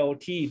 4G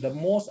LTE, the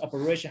most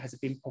operation has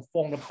been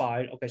performed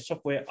by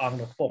software on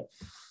the phone.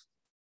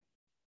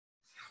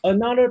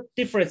 Another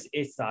difference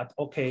is that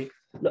the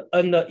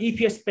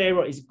EPS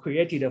barrier is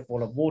created for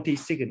the VoLTE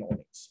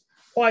signaling.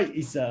 Why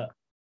is a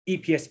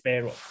EPS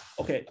barrier?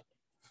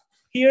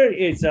 Here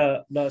is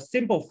the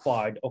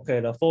simplified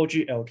the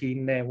 4G LTE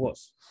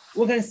networks.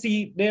 We can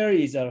see there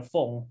is a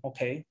phone,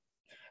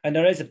 and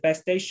there is a base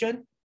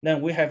station.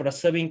 Then we have the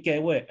serving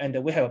gateway and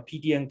we have a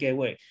PDN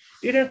gateway.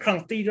 You can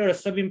consider the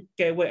serving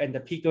gateway and the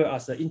P gateway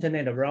as the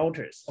internet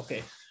routers.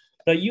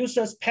 The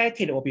user's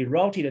packet will be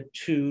routed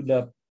to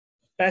the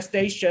base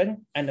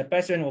station, and the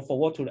base station will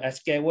forward to the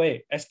S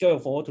gateway. S gateway will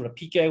forward to the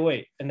P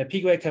gateway, and the P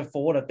gateway can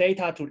forward the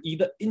data to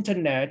either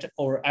internet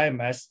or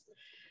IMS.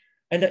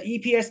 And the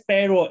EPS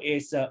barrier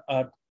is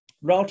a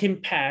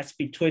routing path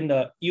between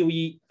the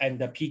UE and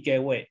the P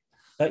gateway.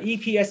 The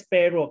EPS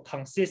barrier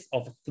consists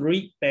of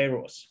 3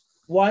 barriers.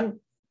 One,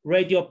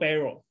 radio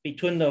barrier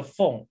between the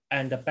phone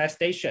and the base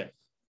station.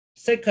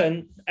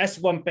 Second,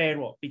 S1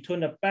 barrier between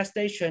the base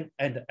station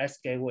and the S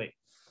gateway.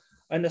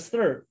 And the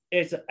third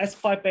is the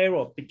S5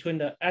 barrier between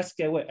the S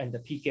gateway and the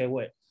P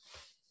gateway.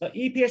 The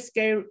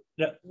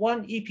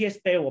one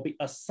EPS barrier will be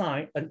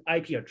assigned an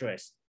IP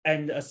address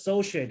and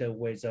associated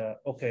with the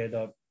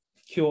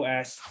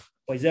QoS.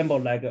 For example,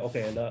 like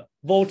the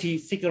VoLTE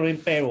signaling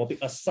barrier will be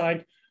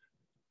assigned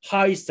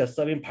highest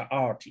serving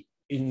priority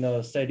in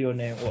the cellular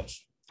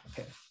networks.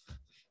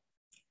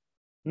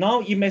 Now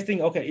you may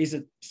think, it's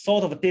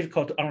sort of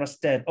difficult to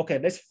understand.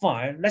 That's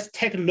fine. Let's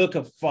take a look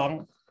at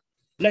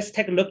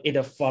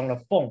it from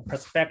the phone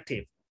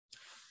perspective.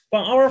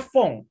 From our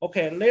phone,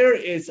 there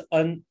is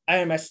an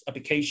IMS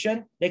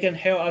application. They can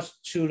help us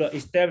to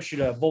establish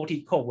the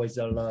VoLTE code with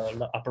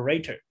the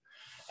operator.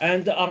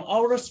 And on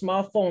our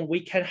smartphone, we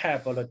can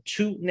have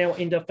 2 network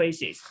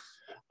interfaces,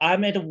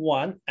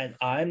 IMNET1 and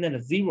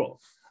IMNET0.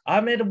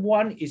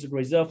 IMNET1 is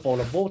reserved for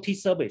the VoLTE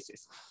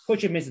services,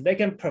 which means they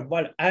can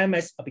provide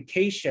IMS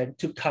application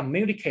to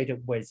communicate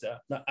with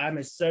the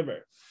IMS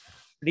server.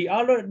 The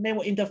other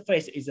network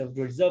interface is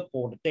reserved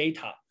for the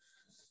data.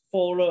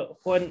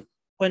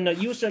 When the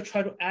user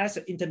try to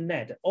access the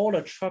internet, all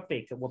the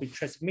traffic will be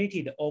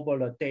transmitted over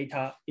the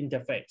data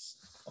interface.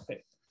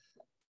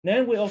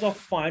 Then we also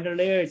find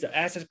there is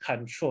access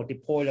control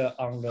deployed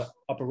on the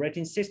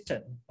operating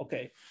system.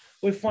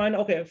 We find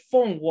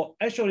phone will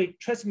actually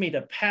transmit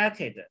the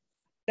packet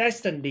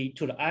destined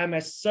to the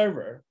IMS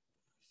server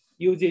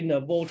using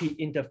the VoLTE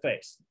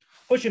interface,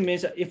 which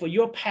means if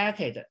your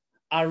packet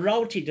are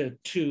routed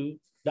to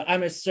the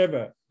IMS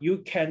server, you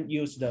can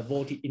use the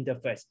VoLTE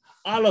interface.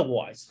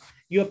 Otherwise,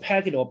 your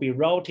packet will be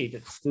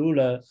routed through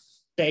the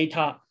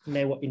data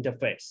network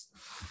interface.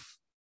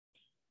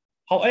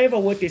 However,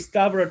 we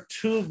discovered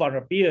 2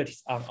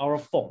 vulnerabilities on our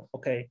phone.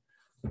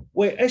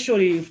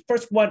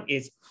 First one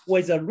is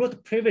with the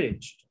root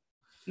privilege.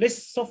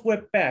 This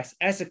software-based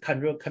access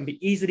control can be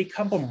easily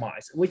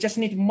compromised. We just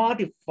need to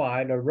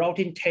modify the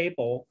routing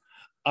table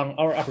on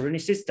our operating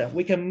system.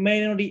 We can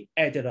manually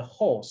add the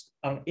host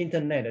on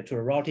internet to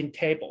the routing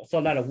table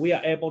so that we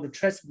are able to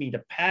transmit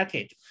the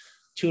packet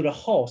to the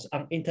host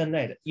on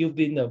internet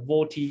using the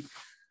VoLTE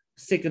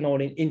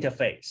signaling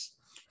interface.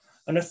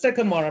 And the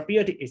second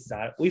vulnerability is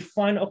that we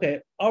find,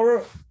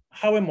 our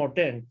hardware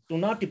modem do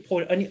not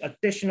deploy any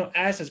additional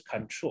access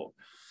control.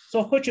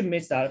 So which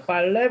means that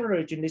by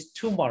leveraging these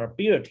 2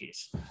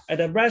 vulnerabilities, at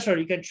the browser,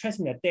 you can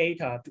transmit the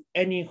data to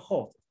any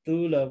host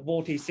through the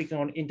VoLTE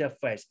signaling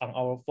interface on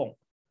our phone.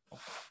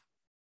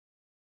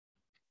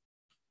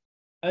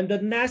 And the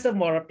next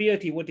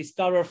vulnerability we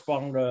discover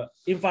from the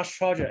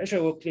infrastructure,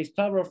 actually we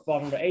discover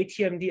from the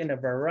AT&T and the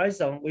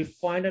Verizon, we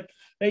find that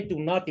they do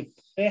not,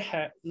 they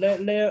have,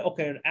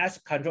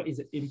 access control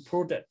is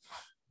imprudent,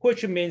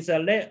 which means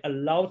that they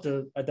allow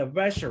the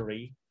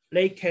adversary,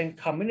 they can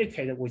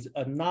communicate with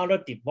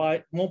another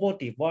device, mobile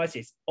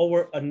devices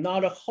over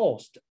another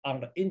host on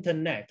the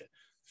internet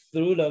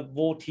through the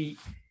VoLTE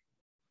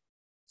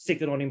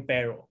signaling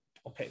barrier.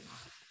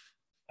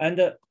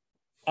 And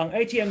on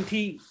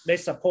AT&T, they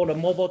support the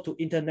mobile to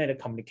internet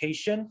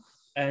communication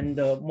and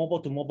mobile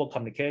to mobile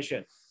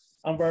communication.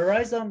 On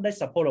Verizon, they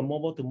support a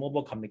mobile to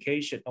mobile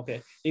communication,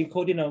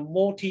 including a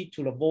VoLTE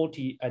to the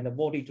VoLTE and the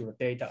VoLTE to the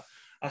data.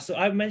 So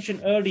I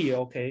mentioned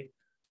earlier,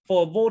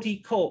 for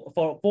VoLTE code,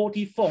 for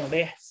VoLTE phone,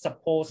 they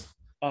support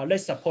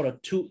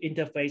 2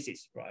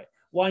 interfaces, right?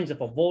 One is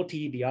for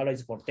VoLTE, the other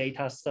is for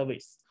data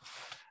service.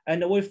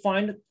 And we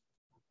find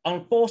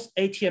on both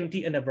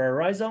AT&T and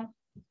Verizon,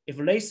 if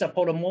they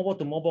support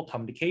mobile-to-mobile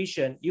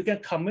communication, you can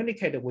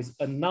communicate with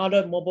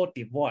another mobile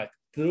device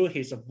through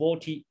his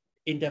VoLTE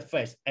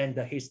interface and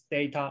his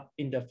data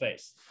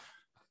interface.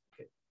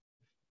 Okay.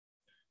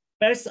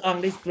 Based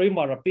on these three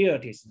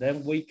vulnerabilities,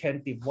 then we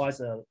can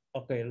devise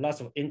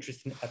lots of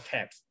interesting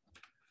attacks.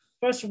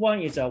 First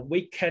one is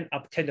we can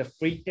obtain the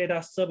free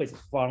data service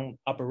from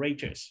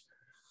operators.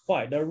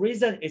 Why? The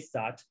reason is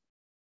that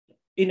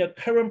in the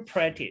current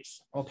practice,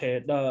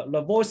 okay,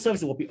 the voice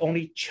service will be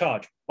only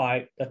charged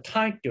by the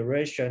time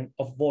duration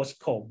of voice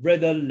call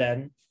rather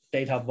than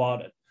data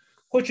volume,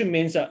 which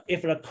means that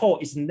if the call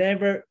is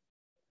never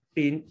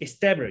been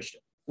established,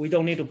 we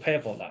don't need to pay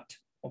for that.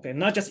 Okay,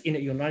 not just in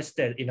the United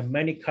States, in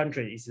many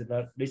countries,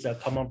 this is a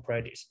common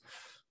practice.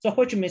 So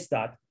which means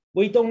that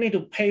we don't need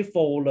to pay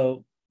for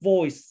the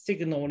voice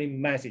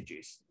signaling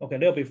messages. Okay,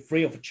 they'll be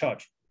free of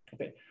charge.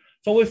 Okay,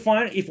 so we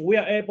find if we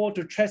are able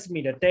to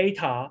transmit the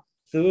data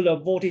through the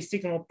VoLTE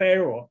signal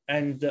barrier,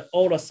 and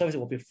all the service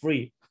will be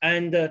free.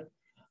 And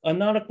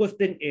another good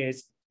thing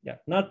is,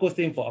 not good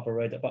thing for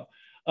operator, but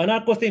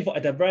another good thing for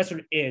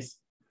adversary is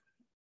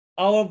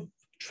our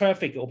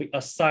traffic will be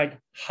assigned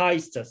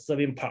highest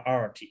serving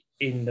priority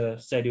in the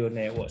cellular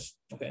networks.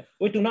 Okay,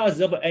 we do not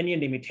observe any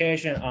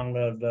limitation on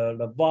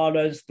the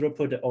volume,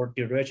 throughput, or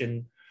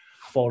duration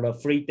for the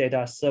free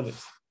data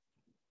service.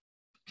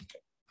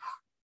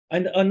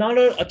 And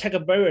another attack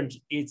variant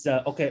is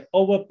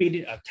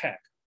overbidding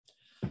attack.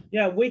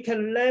 Yeah, we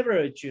can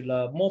leverage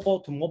the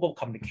mobile-to-mobile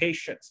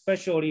communication,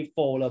 especially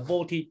for the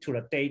VoLTE to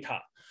the data.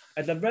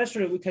 At the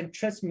adversary, we can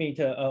transmit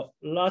a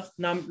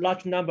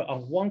large number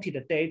of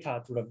unwanted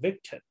data to the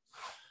victim.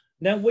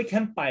 Then we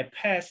can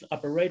bypass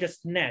operators'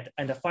 net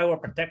and the firewall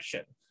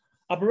protection.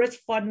 Operators'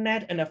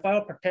 net and the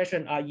firewall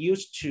protection are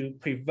used to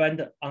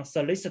prevent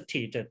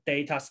unsolicited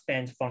data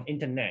spent from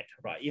internet,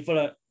 right?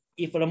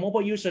 If the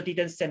mobile user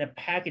didn't send a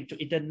packet to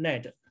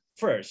internet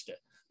first,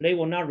 they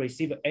will not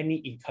receive any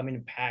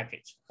incoming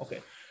packets.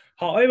 Okay.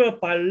 However,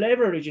 by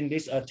leveraging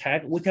this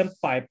attack, we can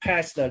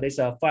bypass this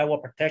firewall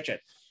protection.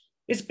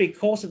 It's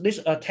because this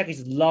attack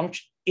is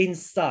launched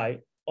inside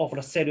of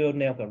the cellular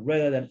network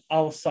rather than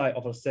outside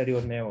of the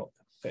cellular network.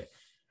 Okay.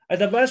 As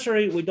the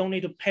adversary, we don't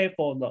need to pay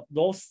for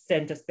those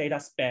sent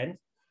data spent.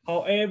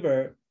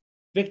 However,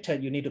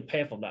 victim, you need to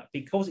pay for that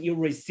because you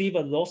receive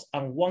those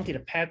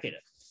unwanted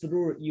packets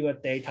through your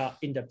data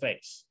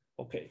interface.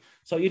 Okay,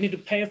 so you need to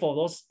pay for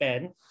those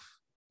spent.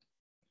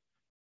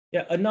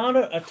 Yeah,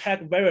 another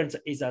attack variant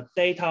is a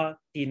data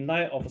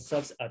denial of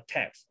service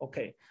attacks.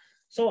 Okay,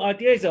 so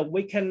idea is that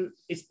we can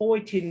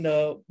exploit in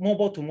the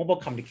mobile-to-mobile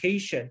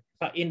communication,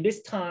 but in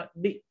this time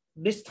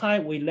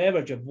we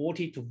leverage a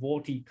VoLTE to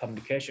VoLTE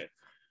communication,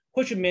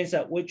 which means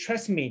that we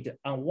transmit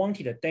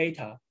unwanted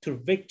data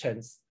to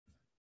victims'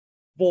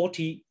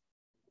 VoLTE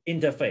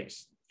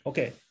interface.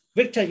 Okay,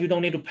 victim, you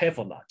don't need to pay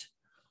for that,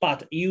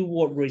 but you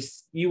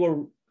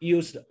will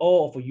use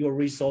all of your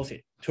resources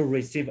to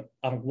receive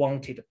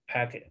unwanted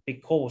packet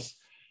because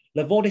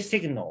the VoLTE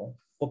signal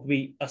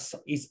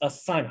is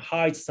assigned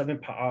high serving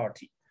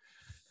priority.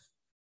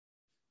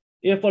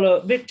 If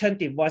the victim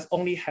device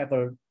only have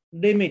a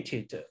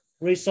limited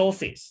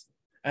resources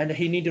and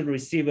he need to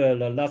receive a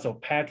lot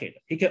of packet,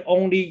 he can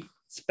only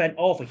spend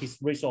off his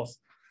resource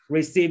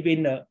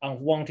receiving the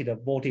unwanted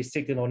VoLTE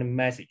signaling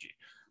message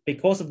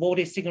because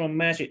VoLTE signal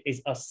message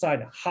is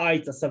assigned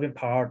high serving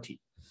priority.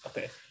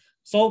 Okay,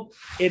 so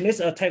in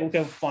this attack, we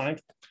can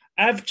find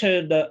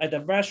after the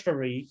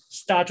adversary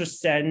start to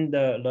send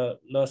the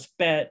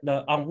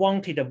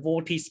unwanted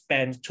VoLTE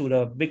spend to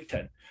the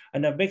victim,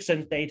 and the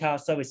victim data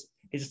service,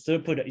 its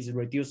throughput is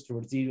reduced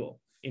to 0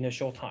 in a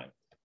short time.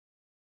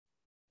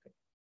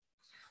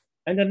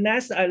 And the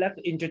next, I like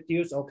to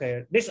introduce,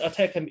 this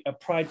attack can be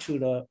applied to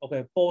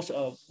the, both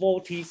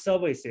VoLTE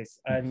services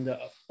and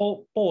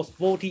both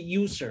VoLTE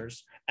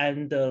users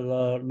and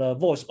the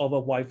voice over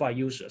Wi-Fi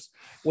users.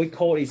 We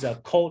call it a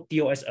cold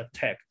DOS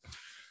attack.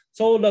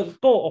 So the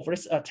goal of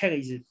this attack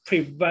is to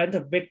prevent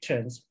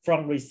victims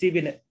from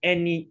receiving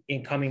any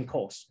incoming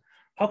calls.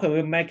 How can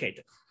we make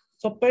it?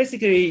 So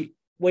basically,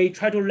 we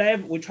try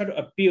to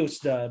abuse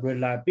the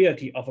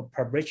reliability of a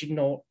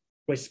provisional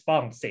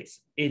responses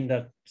in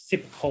the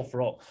SIP call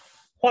flow.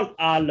 What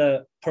are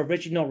the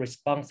provisional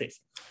responses?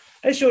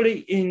 Actually,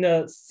 in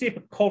the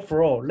SIP call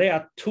flow, there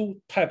are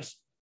two types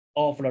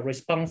of the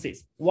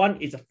responses. One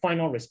is a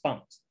final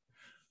response.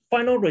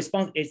 Final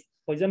response is,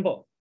 for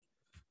example,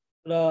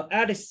 the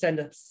edit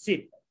send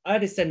SIP,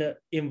 edit send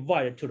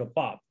invite to the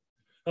Bob.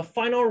 The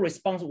final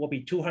response will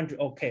be 200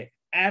 OK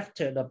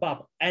after the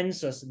Bob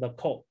answers the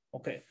call.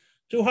 Okay,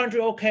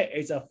 200 OK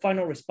is a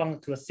final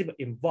response to the SIP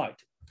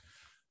invite.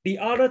 The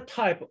other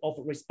type of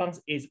response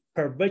is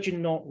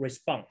provisional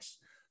response.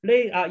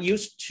 They are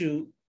used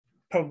to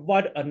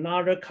provide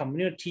another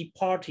community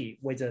party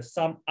with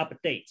some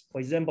updates. For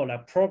example, the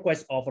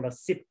progress of the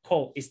SIP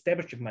call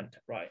establishment,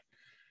 right?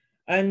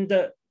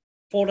 And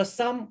for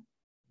some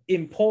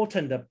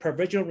important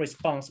provisional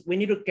response, we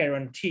need to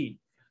guarantee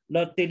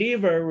the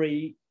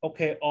delivery, of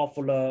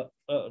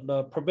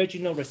the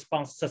provisional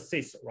response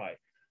success, right?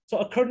 So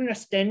according to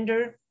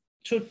standard,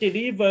 to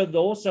deliver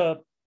those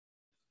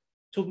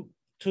to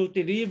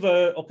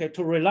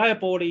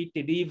reliably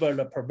deliver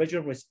the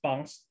provisional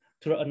response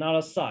to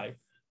another side.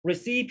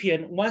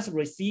 Once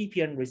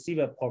recipient receive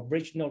a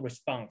provisional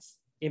response,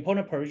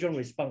 important provisional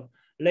response,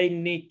 they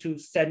need to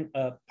send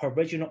a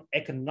provisional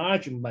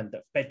acknowledgement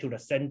back to the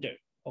sender.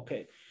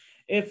 Okay,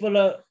 if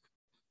the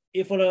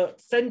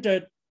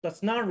sender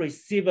does not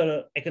receive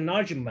an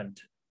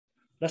acknowledgement,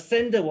 the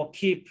sender will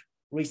keep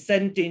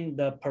resending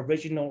the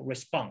provisional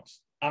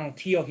response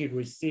until he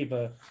receives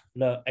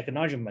the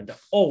acknowledgement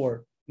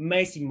or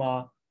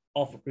maxima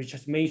of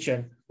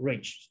retransmission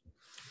reached.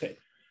 Okay,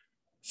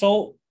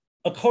 so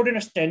according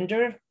to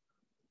standard,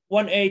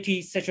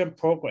 180 session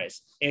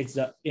progress is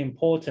the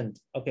important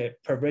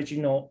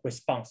provisional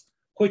response,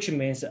 which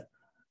means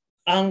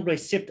on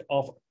receipt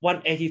of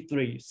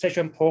 183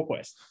 session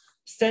progress,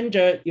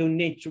 sender you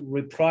need to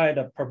reply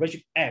the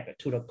provisional act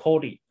to the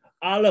caller.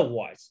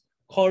 Otherwise,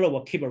 caller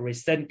will keep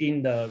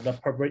resending the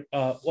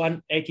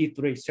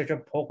 183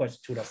 session progress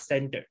to the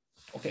sender.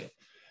 Okay,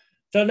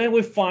 so then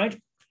we find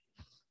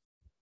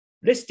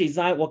this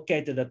design will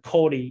get the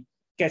caller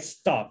get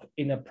stuck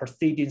in a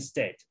proceeding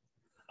state.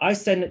 I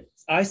send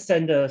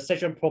the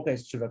session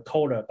progress to the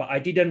caller, but I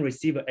didn't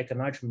receive an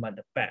acknowledgement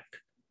back,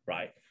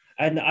 right?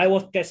 And I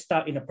will get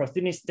stuck in a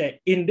proceeding state.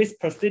 In this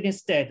proceeding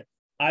state,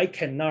 I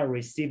cannot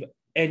receive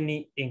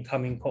any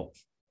incoming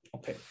calls.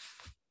 Okay.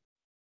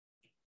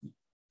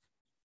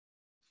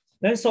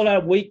 Then so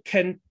that we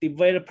can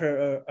develop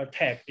a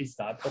attack is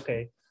that,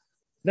 okay.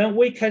 Then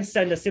we can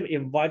send a simple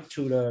invite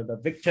to the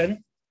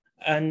victim.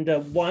 And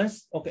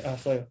once,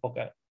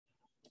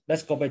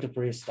 let's go back to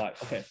previous slide,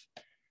 okay.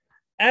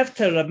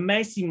 After the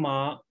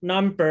maximum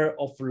number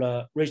of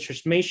the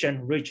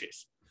retransmission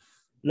reaches,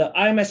 the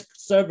IMS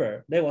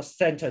server, they will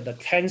send the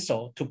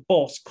cancel to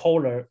both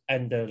caller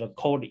and the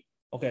callee.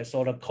 Okay,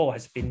 so the call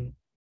has been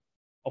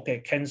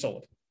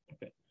canceled.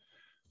 Okay,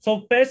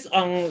 so based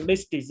on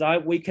this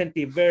design, we can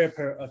develop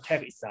an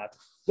attack is that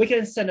we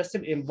can send a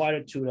simple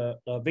invite to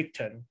the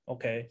victim.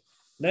 Okay,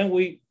 then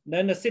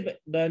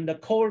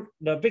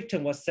the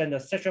victim will send the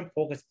session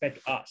progress back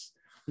to us.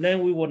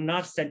 Then we will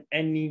not send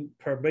any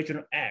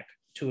provisional act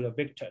to the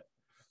victim.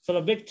 So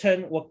the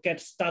victim will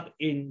get stuck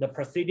in the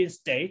proceeding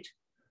state.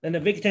 Then the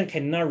victim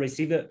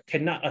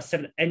cannot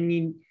accept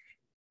any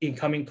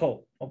incoming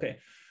call. Okay.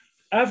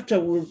 After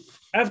we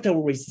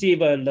receive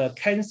the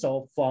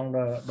cancel from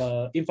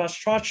the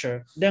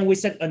infrastructure, then we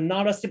send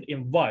another simple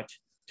invite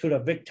to the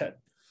victim.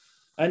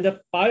 And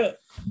by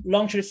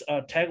launch this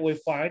attack, we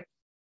find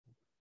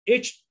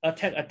each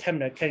attack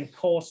attempt can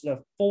cause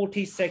the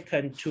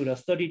 40-second to the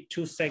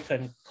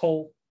 32-second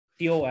call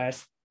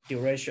DOS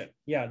duration.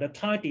 Yeah, the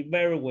time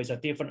vary with the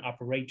different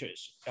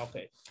operators.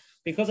 Okay,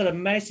 because of the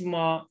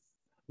maxima,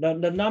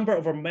 the number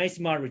of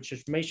maxima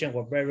retransmission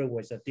will vary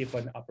with the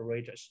different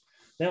operators.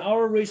 Then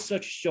our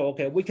research show,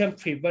 okay, we can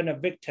prevent a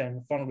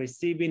victim from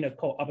receiving a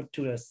call up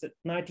to the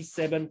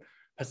 97%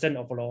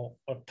 of the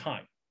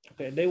time.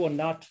 Okay, they will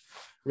not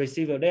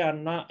receive, they are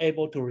not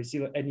able to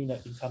receive any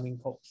incoming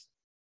calls.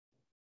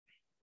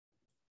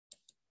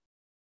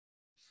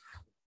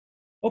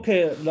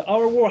 Okay,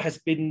 our work has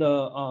been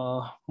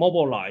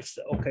mobilized.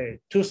 Okay,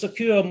 to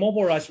secure a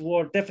mobilized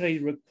world definitely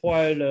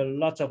require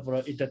lots of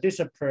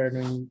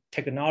interdisciplinary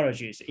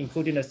technologies,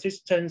 including the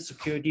system,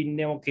 security,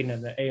 networking,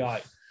 and the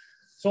AI.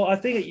 So I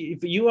think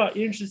if you are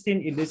interested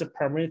in this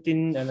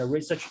permitting and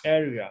research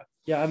area,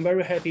 yeah, I'm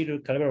very happy to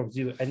collaborate with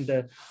you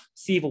and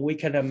see if we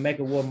can make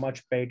the world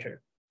much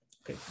better.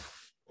 Okay.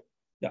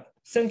 Yeah,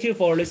 thank you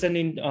for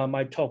listening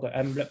my talk.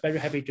 I'm very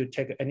happy to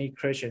take any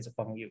questions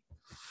from you.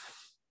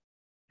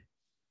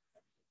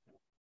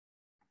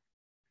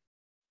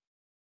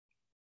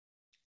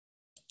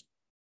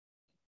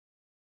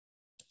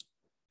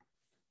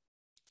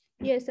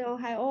 Yeah, so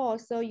hi all.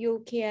 So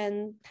you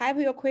can type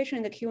your question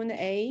in the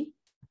Q&A.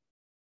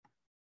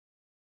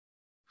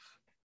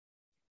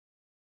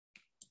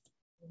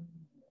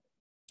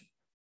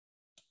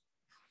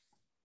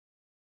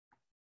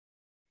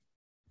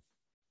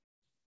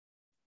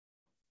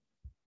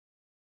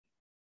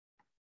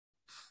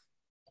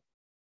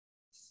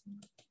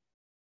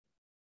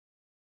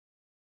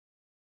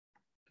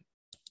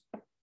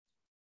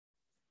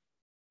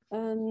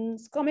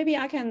 Scott, maybe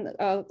I can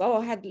go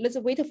ahead. Let's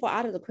wait for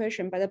other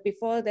question, but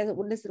before that,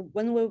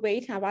 when we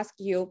wait, I'll ask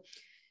you.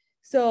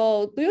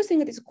 So do you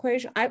think this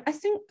question, I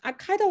think I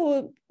kind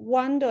of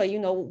wonder, you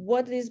know,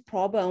 what this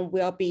problem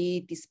will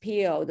be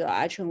dispelled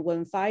actually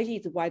when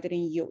 5G is widely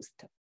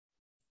used?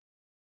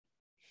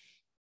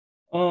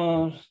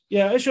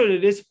 Yeah, actually,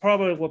 this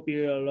problem will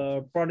be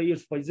broadly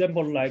used. For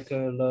example, like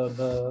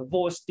the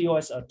voice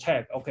DOS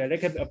attack. Okay, they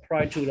can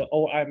apply to the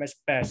old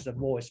IMS-based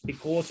voice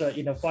because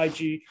in the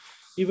 5G,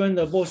 even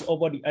the voice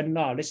over the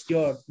NR, they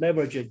still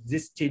leverage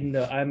existing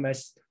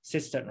IMS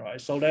system, right?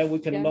 So that we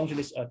can launch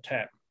this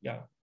attack.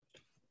 Yeah,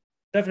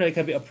 definitely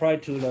can be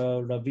applied to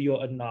the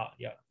VO NR.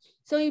 Yeah.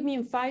 So you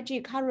mean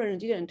 5G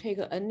currently didn't take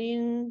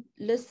any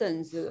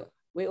lessons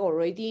you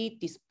already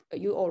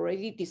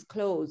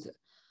disclosed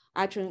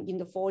actually in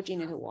the 4G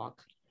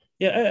network?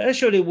 Yeah,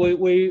 actually,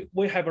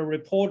 we have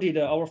reported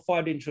our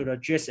finding to the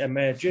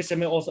GSMA.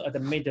 GSMA also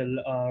admitted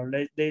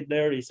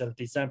there is a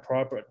design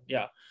problem.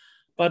 Yeah,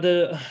 but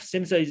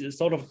seems it's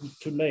sort of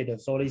too late.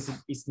 So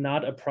it's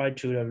not applied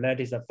to the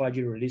latest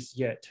 5G release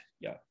yet.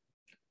 Yeah.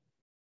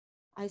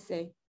 I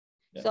see.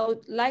 Yeah.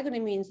 So likely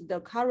means the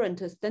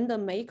current standard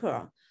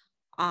maker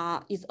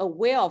is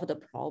aware of the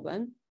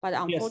problem, but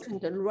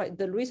unfortunately, yes,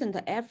 the recent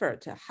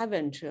effort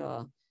haven't,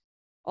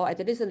 or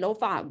at least so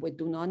far, we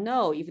do not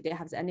know if they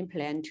have any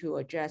plan to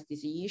address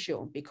this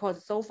issue,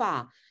 because so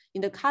far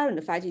in the current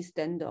 5G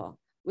standard,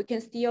 we can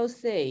still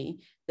see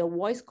the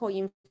voice call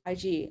in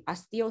 5G are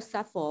still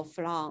suffer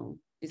from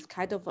this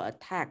kind of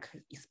attack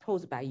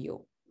exposed by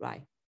you,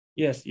 right?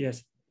 Yes,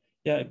 yes.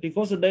 Yeah,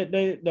 because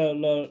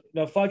the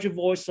 5G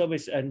voice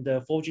service and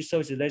the 4G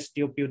service, they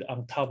still built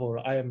on top of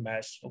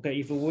IMS. Okay,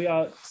 if we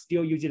are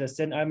still using the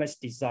same IMS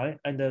design,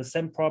 and the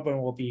same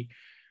problem will be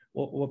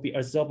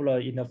absorbed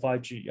in the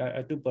 5G.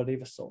 I do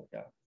believe so.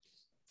 Yeah.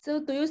 So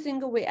do you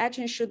think we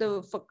actually should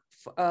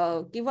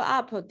give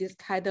up this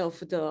kind of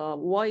the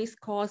voice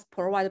calls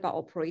provided by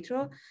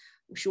operator?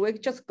 Should we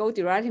just go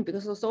directly,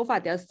 because so far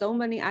there are so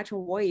many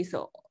actual voice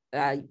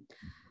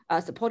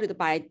supported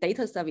by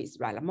data service,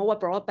 right? Like mobile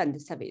broadband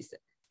service.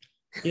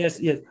 Yes,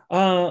 yes.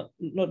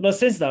 The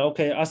sense that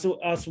okay, as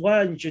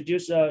well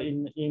introduced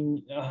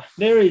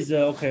there is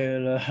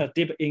the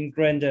deep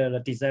ingrained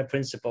design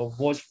principle,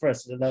 voice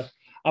first. The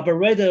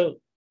operator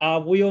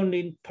will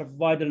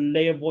provide a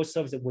layer voice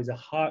service with a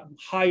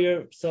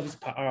higher service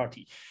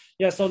priority.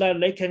 Yeah, so that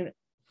they can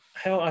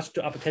help us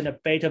to obtain a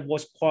better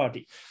voice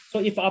quality. So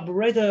if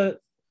operator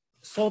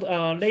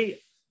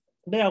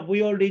they are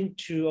willing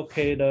to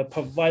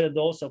provide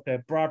those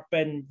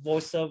broadband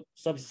voice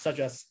services such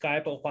as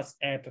Skype or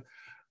WhatsApp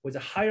with a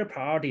higher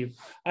priority,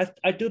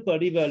 I do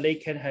believe they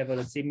can have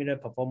a similar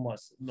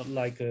performance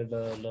like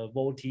the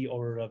VoLTE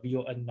or the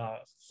VON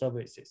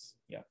services.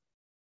 Yeah.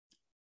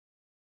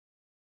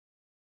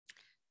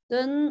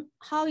 Then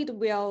how it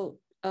will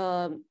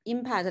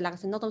impact,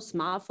 like not a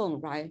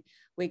smartphone, right?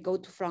 We go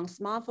from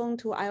smartphone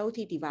to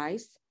IoT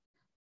device,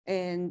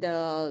 and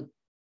it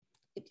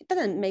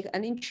doesn't make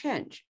any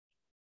change,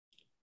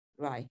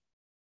 right?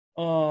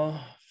 For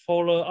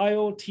the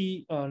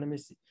IoT, let me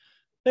see.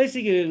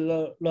 Basically,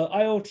 the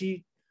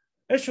IoT,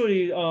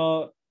 actually,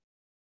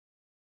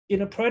 in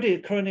the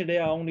practice, currently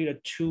there are only the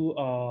two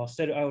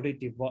cellular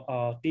IoT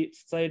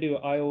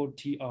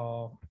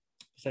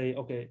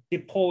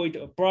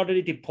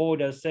broadly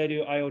deployed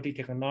cellular IoT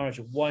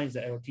technology. One is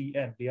the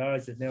LTM, the other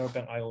is the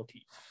narrowband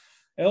IoT.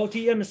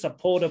 LTM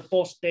supports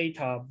both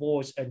data,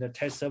 voice, and the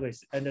text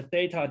service, and the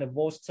data and the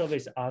voice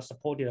service are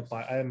supported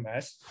by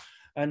IMS.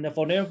 And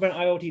for narrowband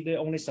IoT, they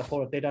only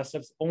support the data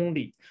service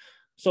only.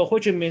 So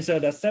which means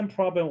the same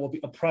problem will be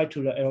applied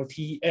to the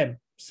LTM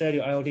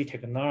cellular IoT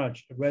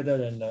technology rather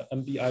than the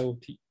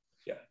NB-IoT.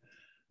 Yeah.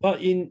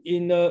 But in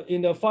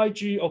the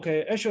 5G,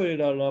 okay, actually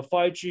the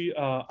 5G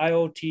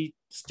IoT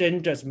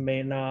standards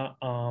may not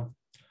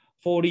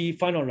fully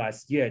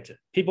finalized yet.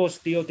 People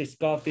still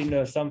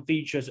discussing some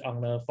features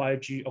on the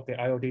 5G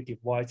IoT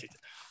devices.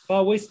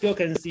 But we still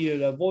can see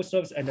the voice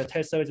service and the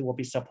text service will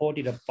be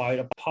supported by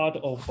a part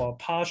of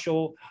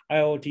partial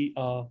IoT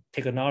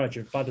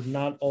technology, but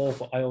not all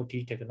of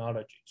IoT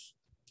technologies,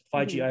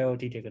 5G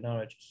IoT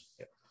technologies.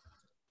 Yeah.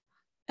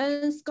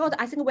 And Scott,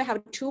 I think we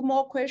have two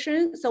more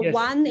questions. So yes,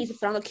 one is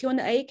from the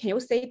Q&A. Can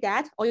you say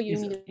that, or you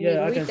need me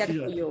to read that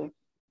for you?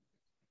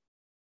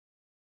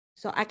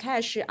 So I can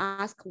actually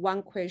ask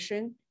one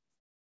question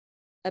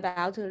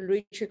about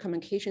rich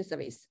communication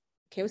service.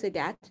 Can you say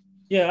that?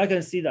 Yeah, I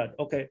can see that.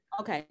 Okay.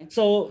 Okay.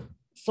 So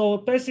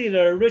basically,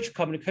 the rich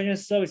communication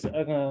service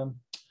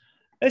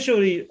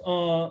actually,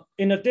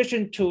 in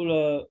addition to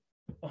the,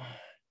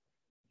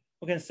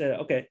 we can say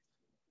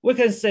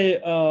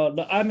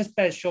the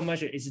IMS-based short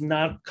message is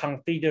not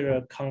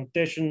considered a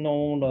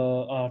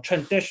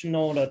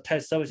traditional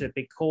text service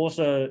because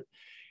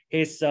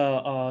it's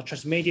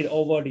transmitted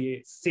over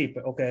the SIP.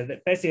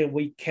 Okay, basically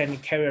we can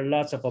carry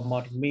lots of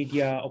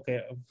multimedia.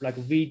 Okay, like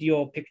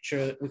video,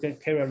 picture. We can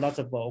carry lots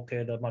of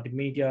the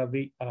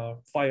multimedia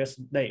files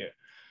there.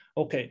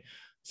 Okay,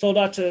 so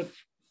that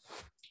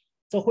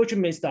so which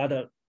means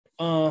that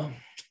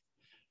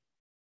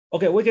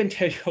okay, we can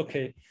tell you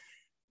okay.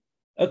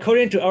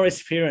 According to our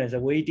experience,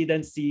 we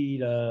didn't see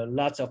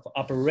lots of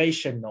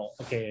operational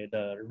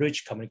the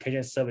rich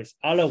communication service.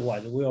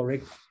 Otherwise, we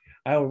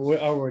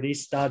already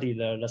studied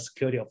the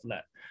security of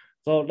that.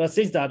 So the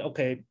thing is that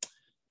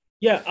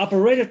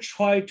operator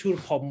try to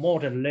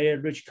promote a layer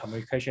rich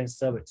communication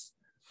service,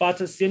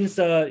 but since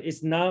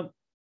it's not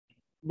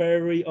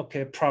very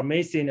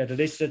promising, at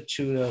least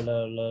to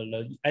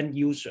the end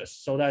users,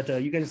 so that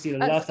you can see a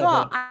lot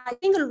of. I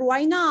think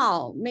right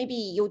now maybe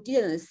you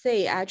didn't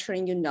say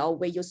actually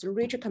we use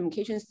rich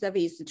communication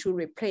service to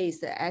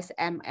replace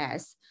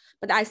SMS,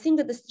 but I think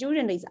that the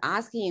student is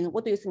asking,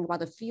 what do you think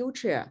about the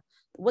future?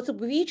 What's the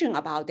vision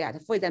about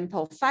that? For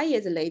example, 5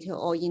 years later,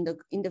 or in the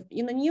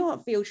near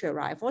future,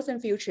 right? Frozen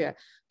future,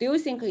 do you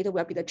think it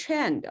will be the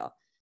trend?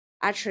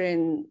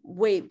 Actually,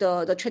 with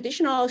the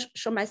traditional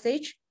short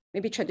message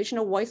maybe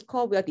traditional voice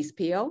call will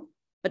disappear,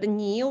 but the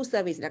new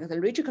service, like the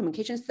rich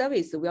communication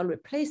service, will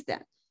replace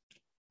that.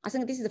 I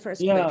think this is the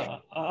first Yeah, question.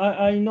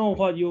 I know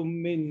what you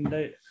mean,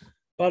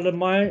 but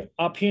my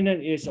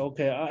opinion is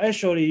okay.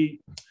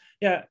 Actually,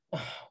 yeah,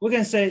 we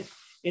can say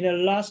in the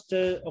last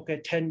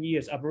 10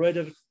 years,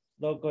 operator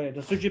the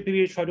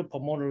 3GPP try to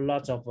promote a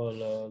lot of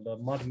the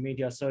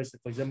multimedia services,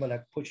 for example,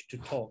 like push to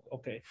talk.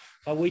 Okay,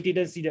 but we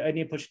didn't see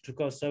any push to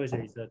call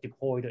services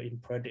deployed in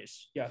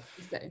practice. Yeah,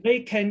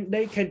 they can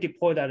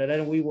deploy that, and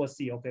then we will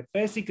see. Okay,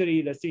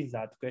 basically the thing is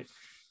that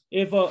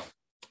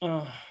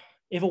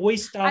if we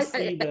start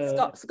see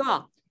the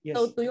Scott. Yes.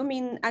 So do you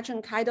mean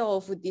actually kind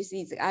of this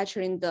is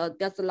actually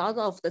there's a lot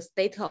of the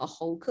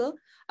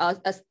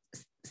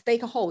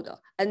stakeholder,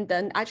 and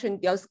then actually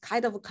there's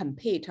kind of a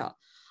competitor.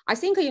 I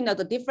think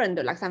the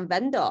different like some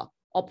vendor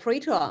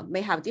operator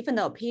may have different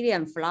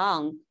opinion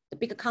from the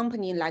big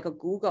company like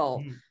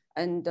Google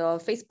and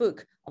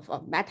Facebook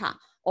of Meta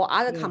or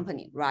other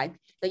company, right?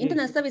 The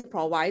internet service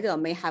provider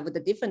may have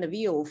the different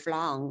view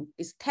from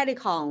these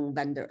telecom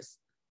vendors,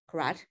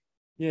 correct?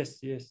 Yes.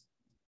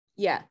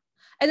 Yeah.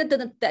 And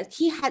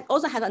he had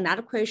also have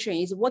another question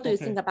is what do you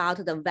think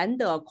about the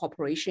vendor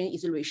cooperation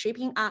is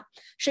shaping up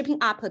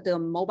the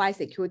mobile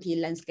security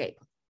landscape?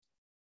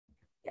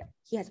 Yeah,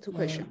 he has two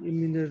questions. You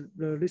mean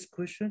this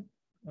question?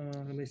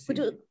 Let me see.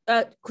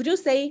 Could you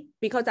say,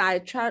 because I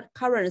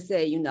currently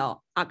say,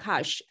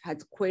 Akash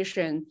has a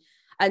question,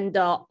 and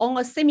on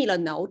a similar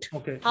note,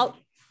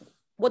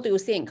 what do you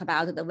think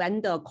about the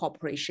vendor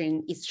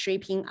cooperation is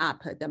shaping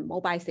up the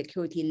mobile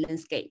security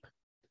landscape?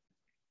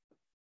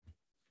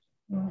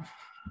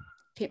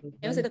 Can you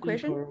answer the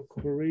question?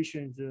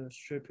 Cooperation is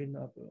shaping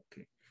up.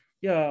 Okay.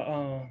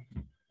 Yeah.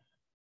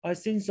 I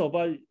think so,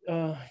 but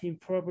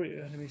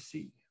let me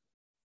see.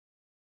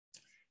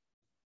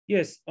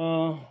 Yes.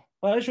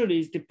 But actually,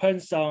 it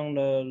depends on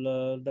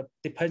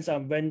depends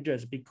on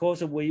vendors,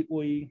 because we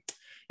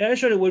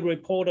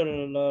reported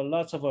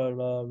lots of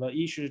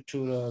issues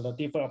to the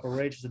different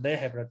operators. They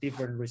have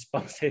different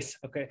responses.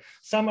 Okay,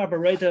 some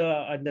operator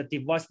and the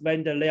device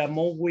vendor, they are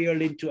more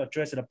willing to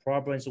address the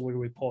problems we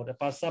report,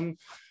 but some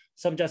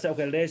just say,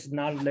 okay, that's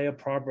not their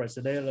problems.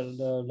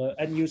 The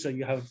end user,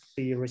 you have to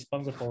be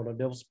responsible for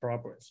those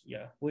problems.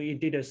 Yeah, we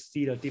indeed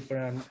see the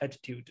different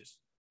attitudes.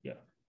 Yeah.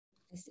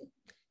 I see.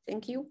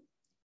 Thank you.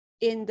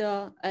 And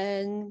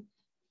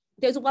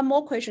there's one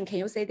more question. Can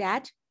you say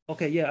that?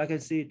 Okay, yeah, I can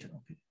see it.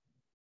 Okay.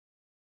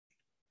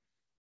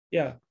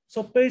 Yeah,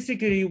 so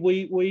basically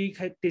we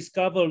can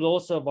discover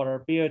lots of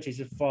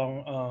vulnerabilities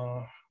from,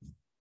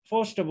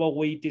 first of all,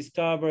 we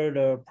discover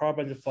the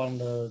problems from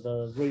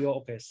the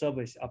real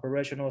service,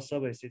 operational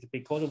services,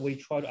 because we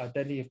try to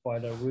identify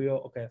the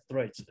real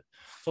threats.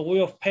 So we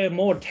will pay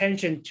more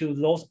attention to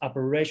those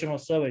operational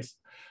services.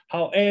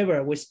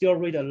 However, we still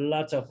read a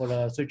lot of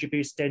the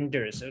 3GPP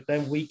standards.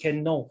 Then we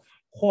can know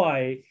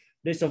why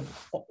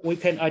we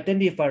can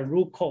identify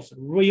real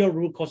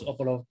root cause of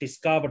the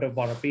discovered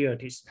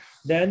vulnerabilities.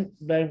 Then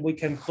we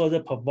can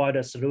further provide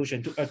a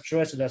solution to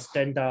address the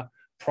standard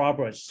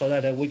problems so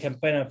that we can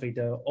benefit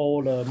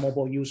all the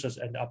mobile users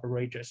and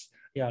operators.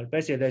 Yeah,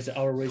 basically that's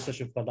our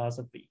research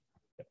philosophy.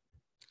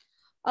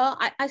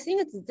 I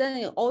think it's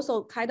then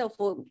also kind of,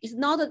 it's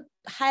not a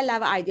high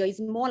level idea,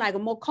 it's more like a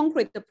more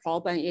concrete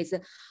problem is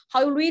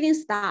how you reading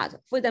start.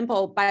 For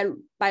example,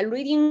 by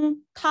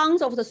reading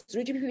tons of the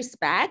 3GPP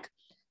spec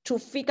to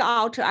figure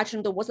out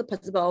actually what's the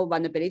possible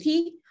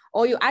vulnerability,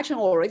 or you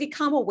actually already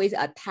come up with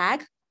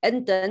attack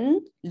and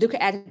then look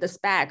at the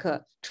spec,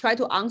 try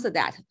to answer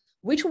that.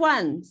 Which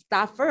one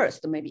start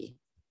first maybe?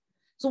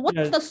 So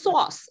what's the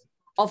source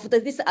of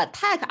this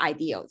attack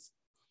ideas?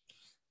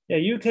 Yeah,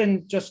 you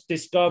can just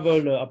discover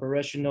the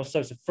operational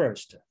service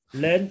first.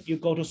 Then you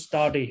go to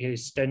study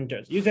his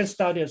standards. You can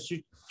study a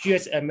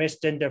GSMA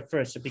standard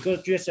first,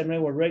 because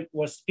GSMA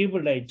will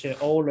stipulate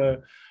all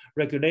the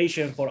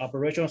regulation for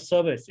operational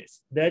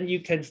services. Then you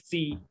can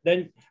see,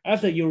 then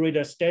after you read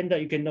the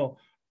standard, you can know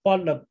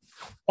what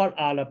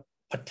are the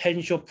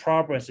potential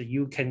problems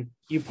you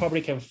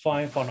probably can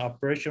find from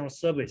operational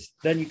service.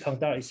 Then you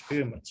conduct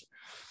experiments.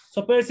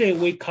 So basically,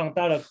 we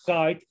conduct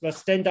the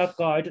standard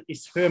guide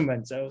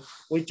experiments.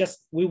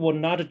 We will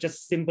not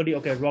just simply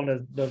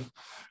run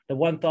the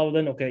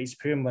 1,000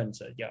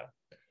 experiments. Yeah,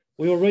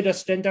 we will read the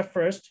standard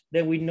first.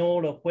 Then we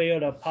know where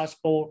the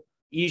possible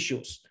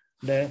issues.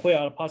 Then where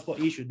are the possible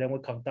issues? Then we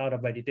conduct a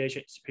validation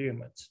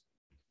experiments.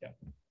 Yeah.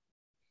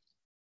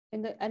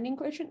 And any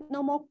question?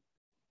 No more.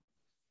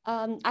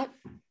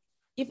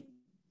 If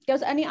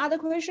there's any other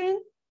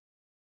question,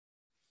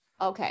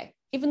 okay.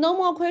 If no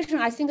more question,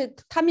 I think the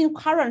timing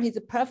current is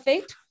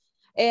perfect.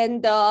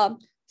 And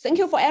thank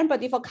you for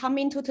everybody for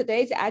coming to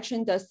today's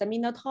the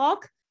seminar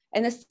talk.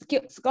 And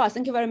Scott,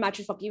 thank you very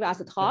much for giving us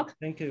a talk.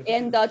 Thank you.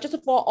 And just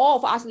for all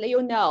of us, let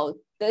you know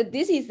that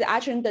this is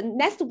actually the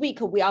next week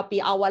will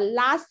be our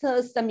last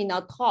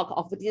seminar talk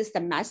of this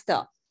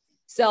semester.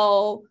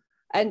 So,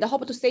 and I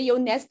hope to see you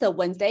next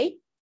Wednesday.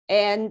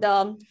 And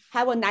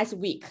have a nice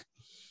week.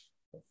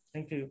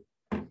 Thank you.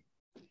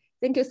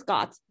 Thank you,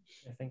 Scott.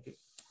 Yeah, thank you.